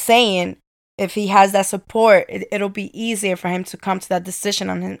 I'm saying if he has that support, it'll be easier for him to come to that decision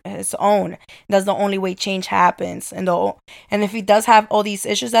on his own. That's the only way change happens. And if he does have all these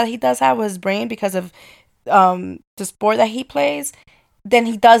issues that he does have with his brain because of the sport that he plays, then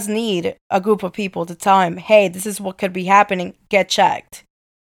he does need a group of people to tell him, hey, this is what could be happening. Get checked.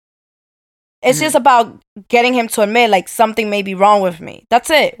 It's just about getting him to admit, like, something may be wrong with me. That's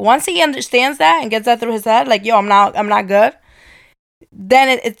it. Once he understands that and gets that through his head, like, yo, I'm not good.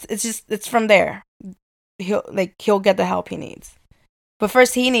 Then it's from there. He'll get the help he needs. But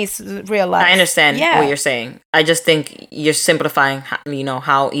first, he needs to realize. I understand what you're saying. I just think you're simplifying,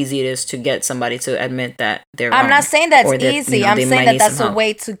 how easy it is to get somebody to admit that they're wrong. I'm not saying that's easy. I'm saying that that's a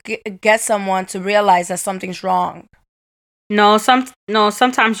way to get someone to realize that something's wrong. No,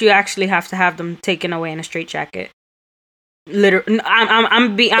 sometimes you actually have to have them taken away in a straitjacket. Literally,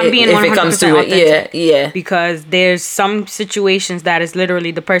 I'm being 100% authentic. Yeah. Because there's some situations that is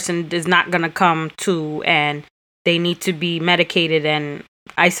literally the person is not gonna come to, and they need to be medicated and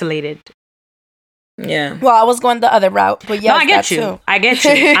isolated. Yeah. Well, I was going the other route, but yeah, I get you.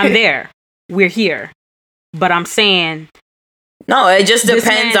 I'm there. We're here, but I'm saying. No, it just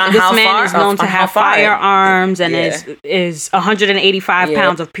depends on how far. This man is known to have firearms and is 185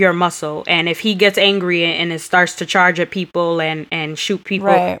 pounds of pure muscle. And if he gets angry and it starts to charge at people and shoot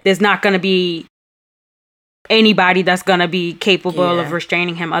people, there's not going to be anybody that's going to be capable of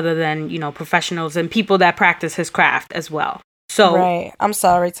restraining him other than, professionals and people that practice his craft as well. So, I'm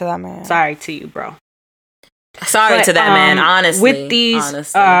sorry to that man. Sorry to you, bro. Sorry to that man, honestly. With these,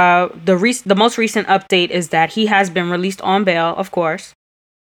 the most recent update is that he has been released on bail, of course.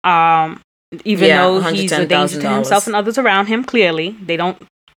 Even though he's a danger to himself and others around him, clearly they don't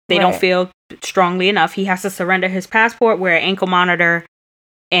feel strongly enough. He has to surrender his passport, wear an ankle monitor,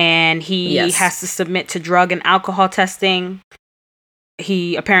 and he has to submit to drug and alcohol testing.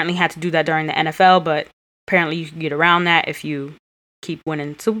 He apparently had to do that during the NFL, but apparently you can get around that if you keep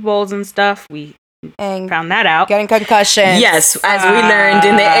winning Super Bowls and stuff. We found that out. Getting concussions. Yes, as we learned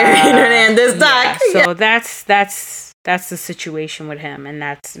in the Aaron Hernandez doc. So that's the situation with him, and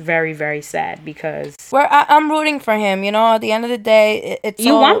that's very, very sad because I'm rooting for him. At the end of the day,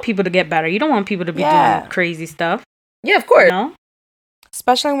 you want people to get better. You don't want people to be doing crazy stuff. Yeah, of course.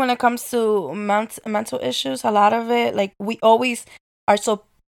 Especially when it comes to mental issues, a lot of it, like, we always are so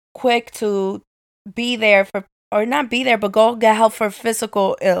quick to be there for. Or not be there, but go get help for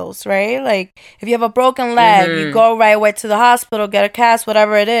physical ills, right? Like, if you have a broken leg, you go right away to the hospital, get a cast,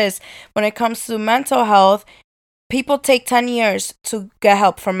 whatever it is. When it comes to mental health, people take 10 years to get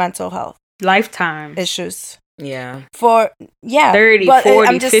help for mental health. Lifetime issues. Yeah. 30,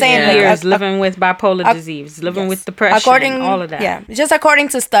 40, 50 years living with bipolar disease, living with depression, all of that. Yeah. Just according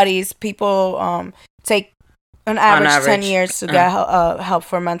to studies, people take on average 10 years to get help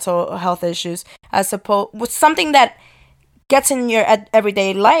for mental health issues, as opposed with something that gets in your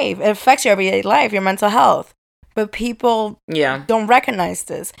everyday life. It affects your everyday life, your mental health. But people don't recognize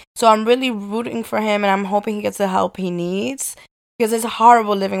this. So I'm really rooting for him, and I'm hoping he gets the help he needs, because it's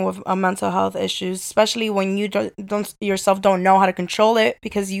horrible living with mental health issues, especially when you don't yourself don't know how to control it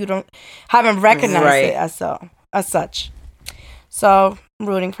because you haven't recognized it as such. So I'm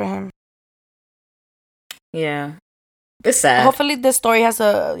rooting for him. Yeah, it's sad. Hopefully this story has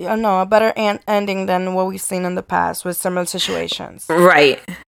a better ending than what we've seen in the past with similar situations. Right.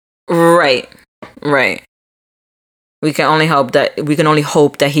 We can only hope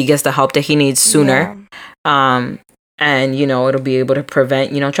that he gets the help that he needs sooner. And it'll be able to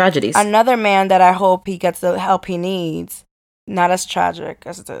prevent tragedies. Another man that I hope he gets the help he needs, not as tragic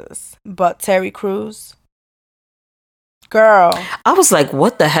as this, but Terry Crews. Girl, I was like,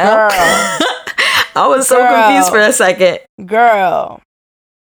 what the hell? I was so confused for a second. Girl.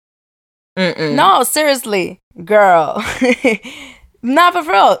 No, seriously. Girl. Not for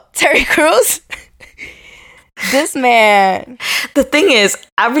real. Terry Crews? This man. The thing is,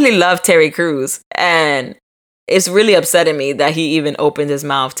 I really love Terry Crews. And it's really upsetting me that he even opened his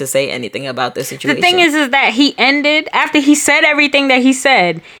mouth to say anything about this situation. The thing is that he ended, after he said everything that he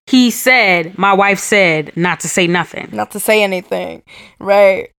said, my wife said not to say nothing. Not to say anything.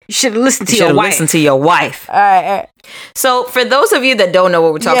 Right. You should have listened to your wife. Listen to your wife. All right. So for those of you that don't know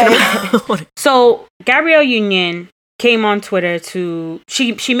what we're talking about. So Gabrielle Union came on Twitter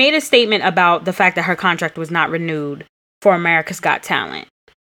she made a statement about the fact that her contract was not renewed for America's Got Talent.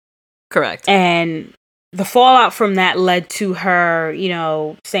 Correct. And the fallout from that led to her,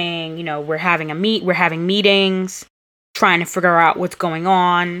 saying, we're having meetings, trying to figure out what's going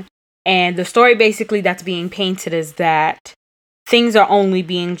on. And the story basically that's being painted is that things are only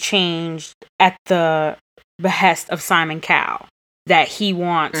being changed at the behest of Simon Cowell, that he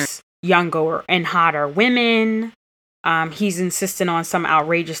wants younger and hotter women. He's insisting on some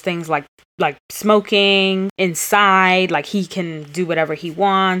outrageous things like smoking inside, like he can do whatever he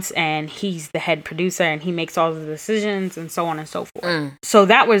wants, and he's the head producer and he makes all the decisions and so on and so forth. So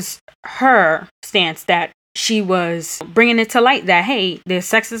that was her stance, that she was bringing it to light that, hey, there's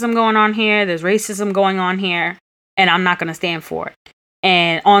sexism going on here, there's racism going on here, and I'm not going to stand for it.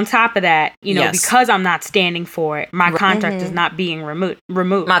 And on top of that, because I'm not standing for it, my contract is not being removed.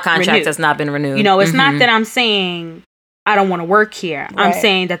 My contract has not been renewed. It's not that I'm saying I don't want to work here. Right. I'm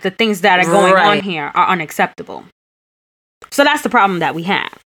saying that the things that are going on here are unacceptable. So that's the problem that we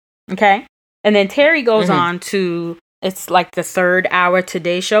have. Okay? And then Terry goes on to, it's like the 3rd hour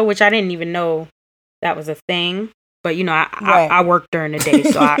Today Show, which I didn't even know that was a thing. But, I work during the day,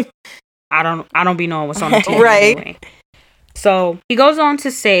 so I don't be knowing what's on the TV anyway. So he goes on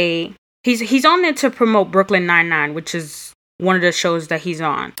to say, he's on there to promote Brooklyn Nine-Nine, which is one of the shows that he's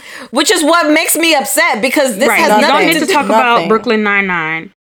on. Which is what makes me upset, because this has nothing to talk about Brooklyn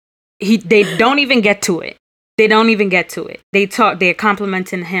Nine-Nine. They don't even get to it. They're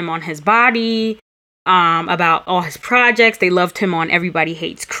complimenting him on his body, about all his projects. They loved him on Everybody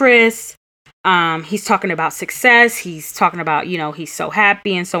Hates Chris. He's talking about success. He's talking about, he's so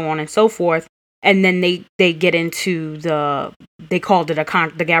happy and so on and so forth. And then they get into they called it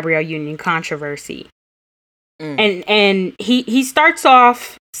the Gabrielle Union controversy. And he starts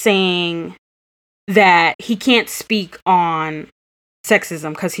off saying that he can't speak on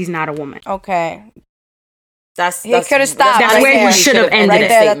sexism because he's not a woman. Okay. He could have stopped. That's where he should have ended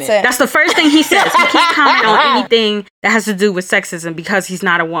it. That's the first thing he says. He can't comment on anything that has to do with sexism because he's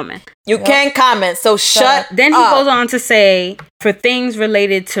not a woman. You can't comment, so shut up. Then he goes on to say, for things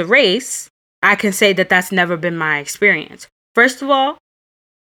related to race, I can say that that's never been my experience. First of all,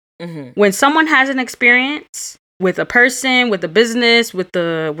 when someone has an experience with a person, with a business, with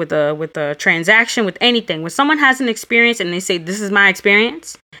a transaction, with anything, when someone has an experience and they say, this is my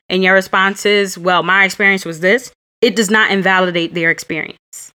experience, and your response is, well, my experience was this, it does not invalidate their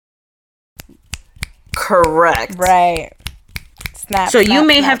experience. Correct. Right. So you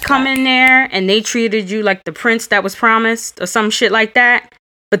may have come in there and they treated you like the prince that was promised or some shit like that,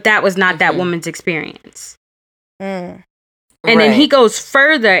 but that was not that woman's experience. And then he goes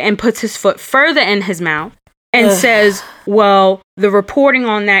further and puts his foot further in his mouth and says, well, the reporting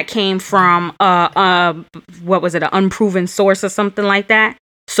on that came from what was it, an unproven source or something like that.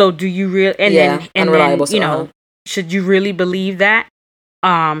 So do you really should you really believe that?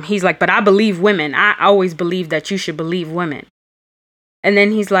 He's like, but I believe women. I always believe that you should believe women. And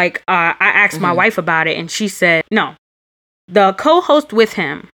then he's like, I asked my wife about it and she said no. The co-host with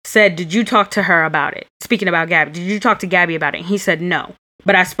him said, did you talk to her about it? Speaking about Gabby, did you talk to Gabby about it? And he said no,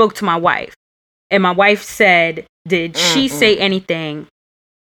 but I spoke to my wife. And my wife said, did she say anything?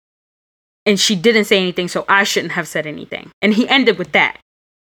 And she didn't say anything, so I shouldn't have said anything. And he ended with that.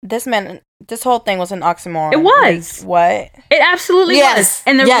 This whole thing was an oxymoron. It was. Like, what? It absolutely was.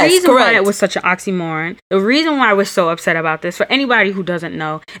 And the reason why it was such an oxymoron, the reason why I was so upset about this, for anybody who doesn't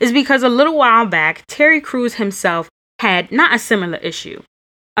know, is because a little while back, Terry Crews himself had not a similar issue.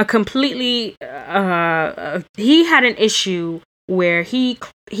 A completely, he had an issue where he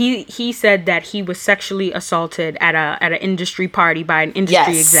said that he was sexually assaulted at an industry party by an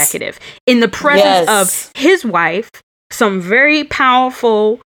industry executive in the presence of his wife, some very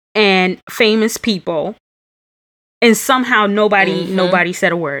powerful and famous people, and somehow nobody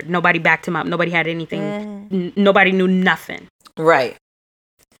said a word. Nobody backed him up. Nobody had anything. Nobody knew nothing. Right.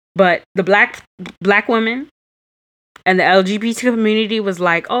 But the black women and the LGBT community was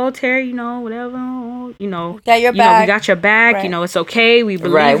like, oh, Terry, whatever, got your back. We got your back. Right. It's okay. We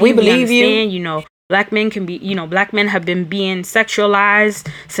believe you. We believe you. Black men can be, black men have been being sexualized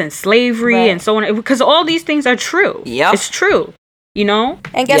since slavery and so on. Because all these things are true. Yep. It's true. You know?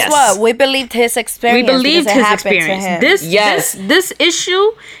 And guess what? We believed his experience. We believed his experience. This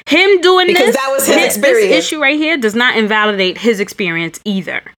issue, him doing because that was his experience. This issue right here does not invalidate his experience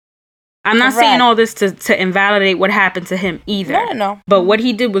either. I'm not saying all this to invalidate what happened to him either. No. But what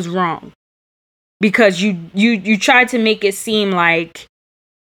he did was wrong. Because you tried to make it seem like,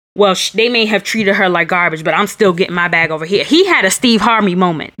 well, they may have treated her like garbage, but I'm still getting my bag over here. He had a Steve Harvey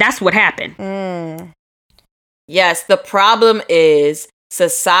moment. That's what happened. Yes, the problem is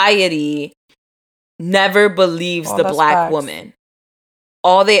society never believes the black woman.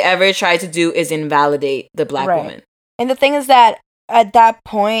 All they ever try to do is invalidate the black woman. And the thing is that at that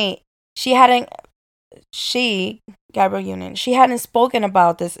point, Gabrielle Union, she hadn't spoken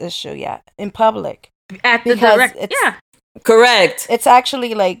about this issue yet in public. Correct. It's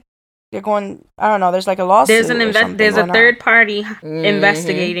actually like they're going, I don't know, there's like a lawsuit. There's a third party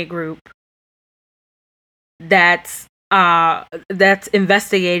investigating group that's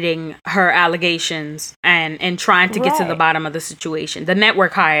investigating her allegations and trying to get to the bottom of the situation. The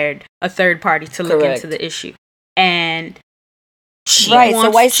network hired a third party to look into the issue. And so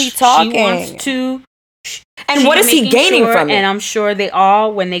why is he talking? She wants to. And what is he gaining from it? And I'm sure they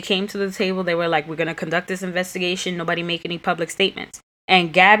all, when they came to the table, they were like, we're going to conduct this investigation. Nobody make any public statements.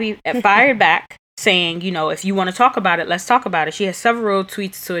 And Gabby fired back saying, if you want to talk about it, let's talk about it. She has several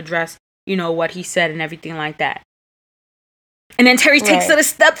tweets to address, what he said and everything like that. And then Terry takes it a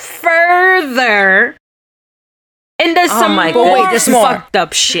step further and does some more fucked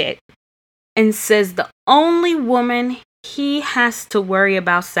up shit. And says the only woman he has to worry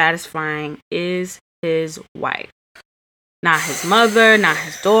about satisfying is his wife. Not his mother, not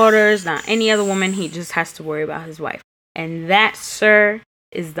his daughters, not any other woman. He just has to worry about his wife. And that, sir,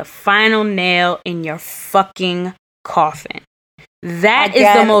 is the final nail in your fucking coffin. That is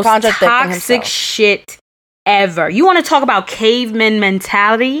the most toxic shit ever. You want to talk about caveman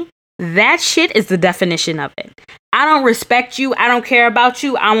mentality? That shit is the definition of it. I don't respect you. I don't care about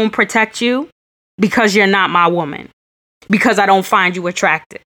you. I won't protect you because you're not my woman. Because I don't find you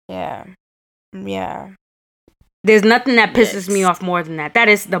attractive. Yeah. There's nothing that pisses me off more than that. That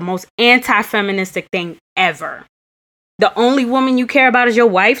is the most anti-feministic thing ever. The only woman you care about is your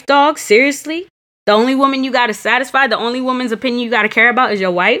wife, dog? Seriously? The only woman you gotta satisfy? The only woman's opinion you gotta care about is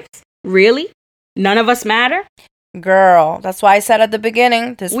your wife's? Really? None of us matter? Girl, that's why I said at the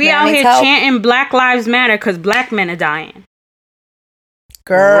beginning, we out here chanting Black Lives Matter because black men are dying.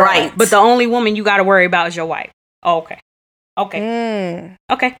 Girl. Right. But the only woman you gotta worry about is your wife. Oh, okay.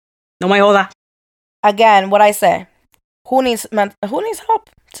 Okay. No me joda. Again, what I say. Who needs help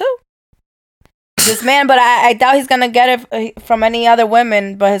too? This man, but I doubt he's gonna get it from any other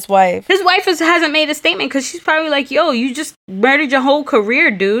women but his wife. His wife hasn't made a statement because she's probably like, yo, you just murdered your whole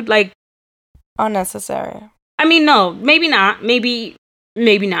career, dude. Like, unnecessary. I mean, no, maybe not. Maybe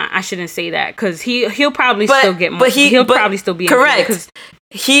not. I shouldn't say that because he'll probably still get more. But he'll probably still be correct.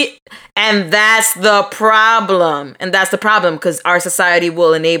 And that's the problem. Because our society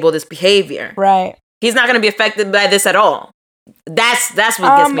will enable this behavior. Right. He's not going to be affected by this at all. That's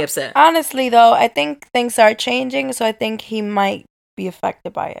what gets me upset. Honestly, though, I think things are changing, so I think he might be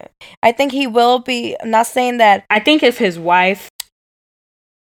affected by it. I think he will be. I'm not saying that. I think if his wife,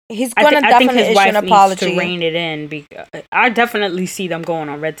 he's going to definitely issue an apology. Needs to rein it in. Because I definitely see them going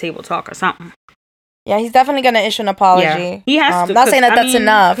on Red Table Talk or something. Yeah, he's definitely going to issue an apology. Yeah, he has to. Not saying that's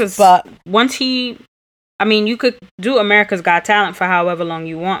enough, but once you could do America's Got Talent for however long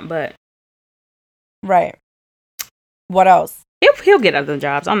you want, but right. What else? He'll get other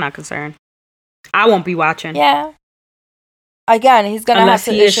jobs. I'm not concerned. I won't be watching. Yeah. Again, he's gonna have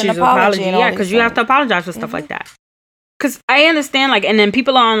to issue an apology. Yeah, because you have to apologize for stuff like that. Because I understand, and then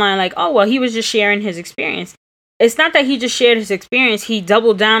people are online like, oh, well, he was just sharing his experience. It's not that he just shared his experience. He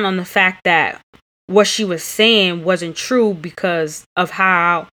doubled down on the fact that what she was saying wasn't true because of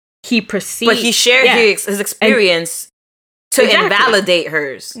how he perceived. But he shared his experience to invalidate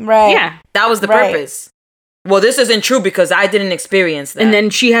hers. Right. Yeah. That was the purpose. Well, this isn't true because I didn't experience that. And then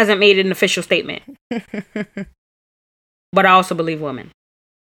she hasn't made an official statement. But I also believe women.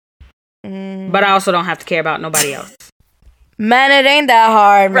 But I also don't have to care about nobody else. Man, it ain't that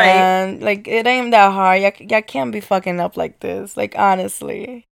hard, man. Right. Like, it ain't that hard. Y'all can't be fucking up like this. Like,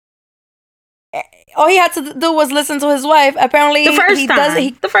 honestly. All he had to do was listen to his wife. Apparently, the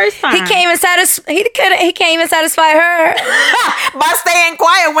first time. He can't even satisfy her by staying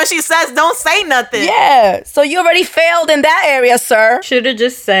quiet when she says don't say nothing. Yeah, so you already failed in that area, sir. Should have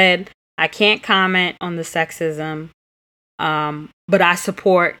just said, I can't comment on the sexism, but I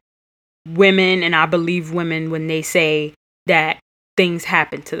support women and I believe women when they say that things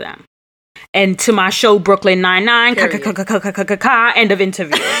happen to them. And to my show, Brooklyn Nine-Nine, end of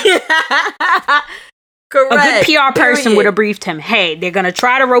interview. Correct. A good PR person would have briefed him, hey, they're going to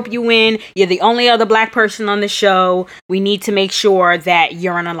try to rope you in. You're the only other black person on the show. We need to make sure that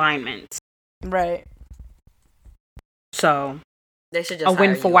you're in alignment. Right. So, they should just a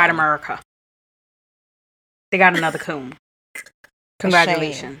win for white America. They got another coon.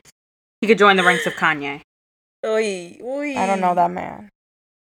 Congratulations. He could join the ranks of Kanye. Oy, oy. I don't know that man.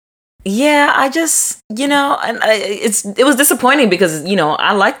 Yeah, I just, it was disappointing because,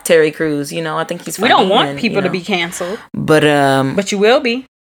 I like Terry Crews. I think he's funny. We don't want people to be canceled. But you will be.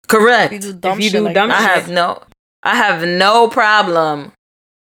 Correct. If you do dumb shit. I have no problem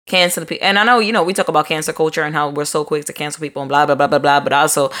canceling people. And I know, we talk about cancel culture and how we're so quick to cancel people and blah, blah, blah, blah, blah. But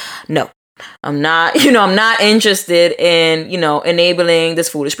also, no. I'm not interested in, enabling this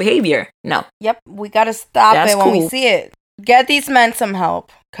foolish behavior. No. Yep, we gotta stop it when we see it. Get these men some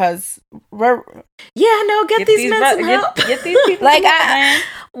help, cause we're... Yeah, no, get these men some help. Get these people like, some help, man.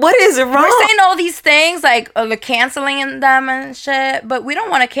 What is it wrong? We're saying all these things, like, canceling them and shit, but we don't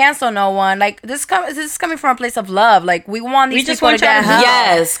want to cancel no one. Like, this is coming from a place of love. Like, we want these people to get help.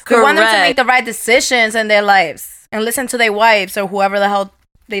 Yes, correct. We want them to make the right decisions in their lives and listen to their wives or whoever the hell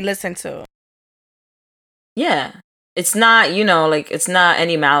they listen to. Yeah. It's not, it's not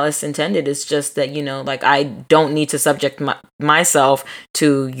any malice intended. It's just that, I don't need to subject myself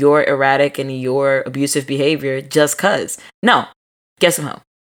to your erratic and your abusive behavior just cause. No. Get some help.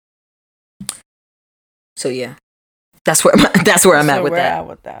 So, yeah. That's where I'm at with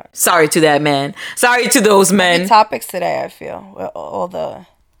that. Sorry to that man. Sorry to those men. Heavy topics today, I feel. With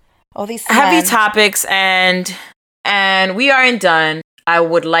all these heavy topics and we aren't done. I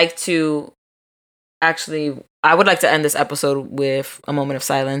would like to end this episode with a moment of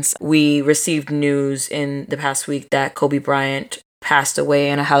silence. We received news in the past week that Kobe Bryant passed away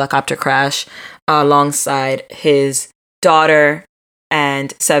in a helicopter crash alongside his daughter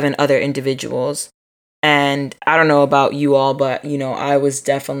and 7 other individuals. And I don't know about you all, but, I was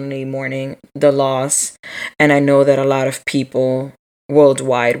definitely mourning the loss. And I know that a lot of people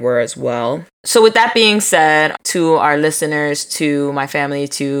worldwide were as well. So with that being said, to our listeners, to my family,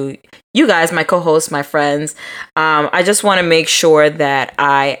 to you guys, my co-hosts, my friends, I just want to make sure that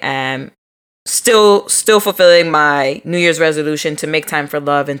I am still fulfilling my New Year's resolution to make time for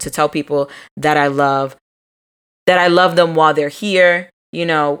love and to tell people that I love them while they're here.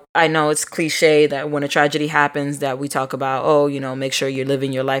 I know it's cliche that when a tragedy happens that we talk about, make sure you're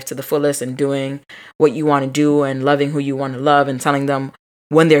living your life to the fullest and doing what you want to do and loving who you want to love and telling them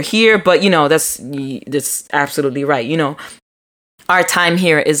when they're here. But, that's absolutely right. Our time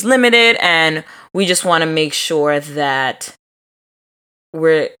here is limited and we just want to make sure that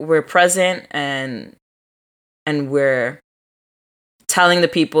we're present and we're telling the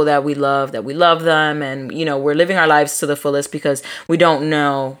people that we love them, and we're living our lives to the fullest because we don't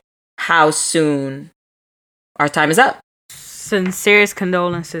know how soon our time is up. Sincerest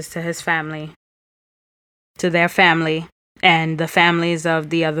condolences to his family, to their family, and the families of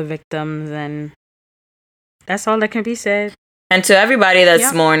the other victims, and that's all that can be said. And to everybody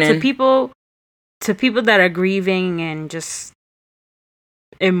that's mourning, to people that are grieving and just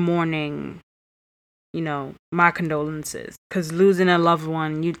in mourning. My condolences. Because losing a loved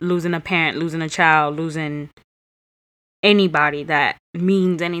one, losing a parent, losing a child, losing anybody that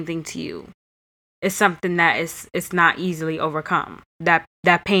means anything to you is something that it's not easily overcome. That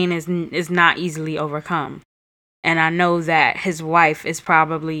pain is not easily overcome. And I know that his wife is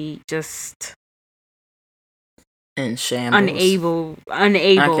probably just in shambles. Unable. I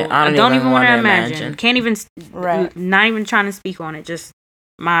don't even want to imagine. Can't even. Right. Not even trying to speak on it. Just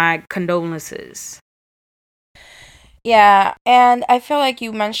my condolences. Yeah, and I feel like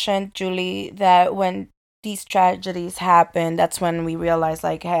you mentioned, Julie, that when these tragedies happen, that's when we realize,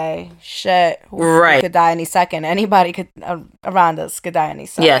 like, hey, shit, who could die any second. Anybody could around us could die any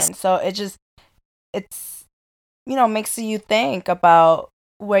second. Yes. So it's makes you think about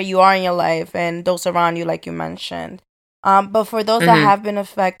where you are in your life and those around you, like you mentioned. But for those that have been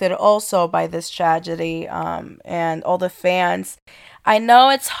affected also by this tragedy, and all the fans, I know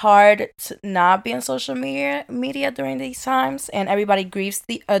it's hard to not be on social media during these times, and everybody grieves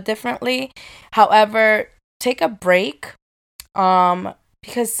differently. However, take a break,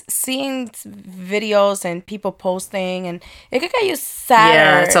 because seeing videos and people posting, and it could get you sad.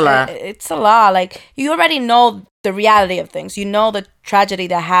 Yeah, it's a lot. It's a lot. Like, you already know the reality of things. You know the tragedy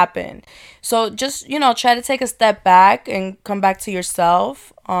that happened. So just, try to take a step back and come back to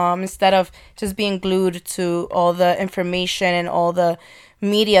yourself, instead of just being glued to all the information and all the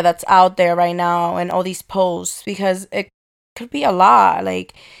media that's out there right now and all these posts, because it could be a lot.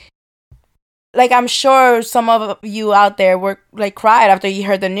 Like, like, I'm sure some of you out there were like cried after you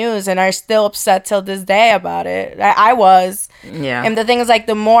heard the news and are still upset till this day about it. I was. Yeah. And the thing is, like,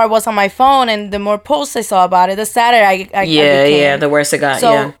 the more I was on my phone and the more posts I saw about it, the sadder I became. The worse it got.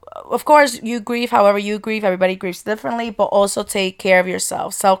 So, of course, you grieve however you grieve. Everybody grieves differently, but also take care of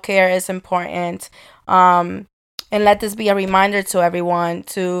yourself. Self-care is important. And let this be a reminder to everyone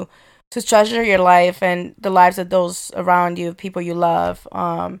to treasure your life and the lives of those around you, people you love.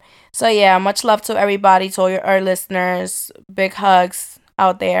 So yeah, much love to everybody, to all our listeners. Big hugs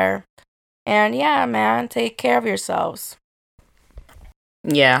out there. And yeah, man, take care of yourselves.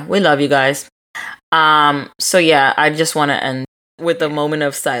 Yeah, we love you guys. So yeah, I just want to end with a moment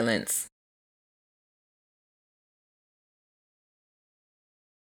of silence.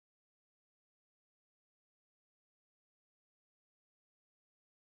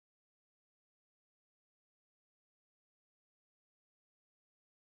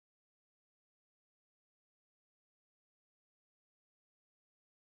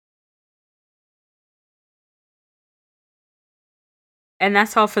 And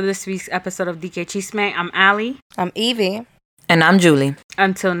that's all for this week's episode of DK Chisme. I'm Ali. I'm Evie. And I'm Julie.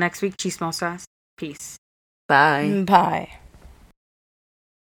 Until next week, chismosas. Peace. Bye. Bye.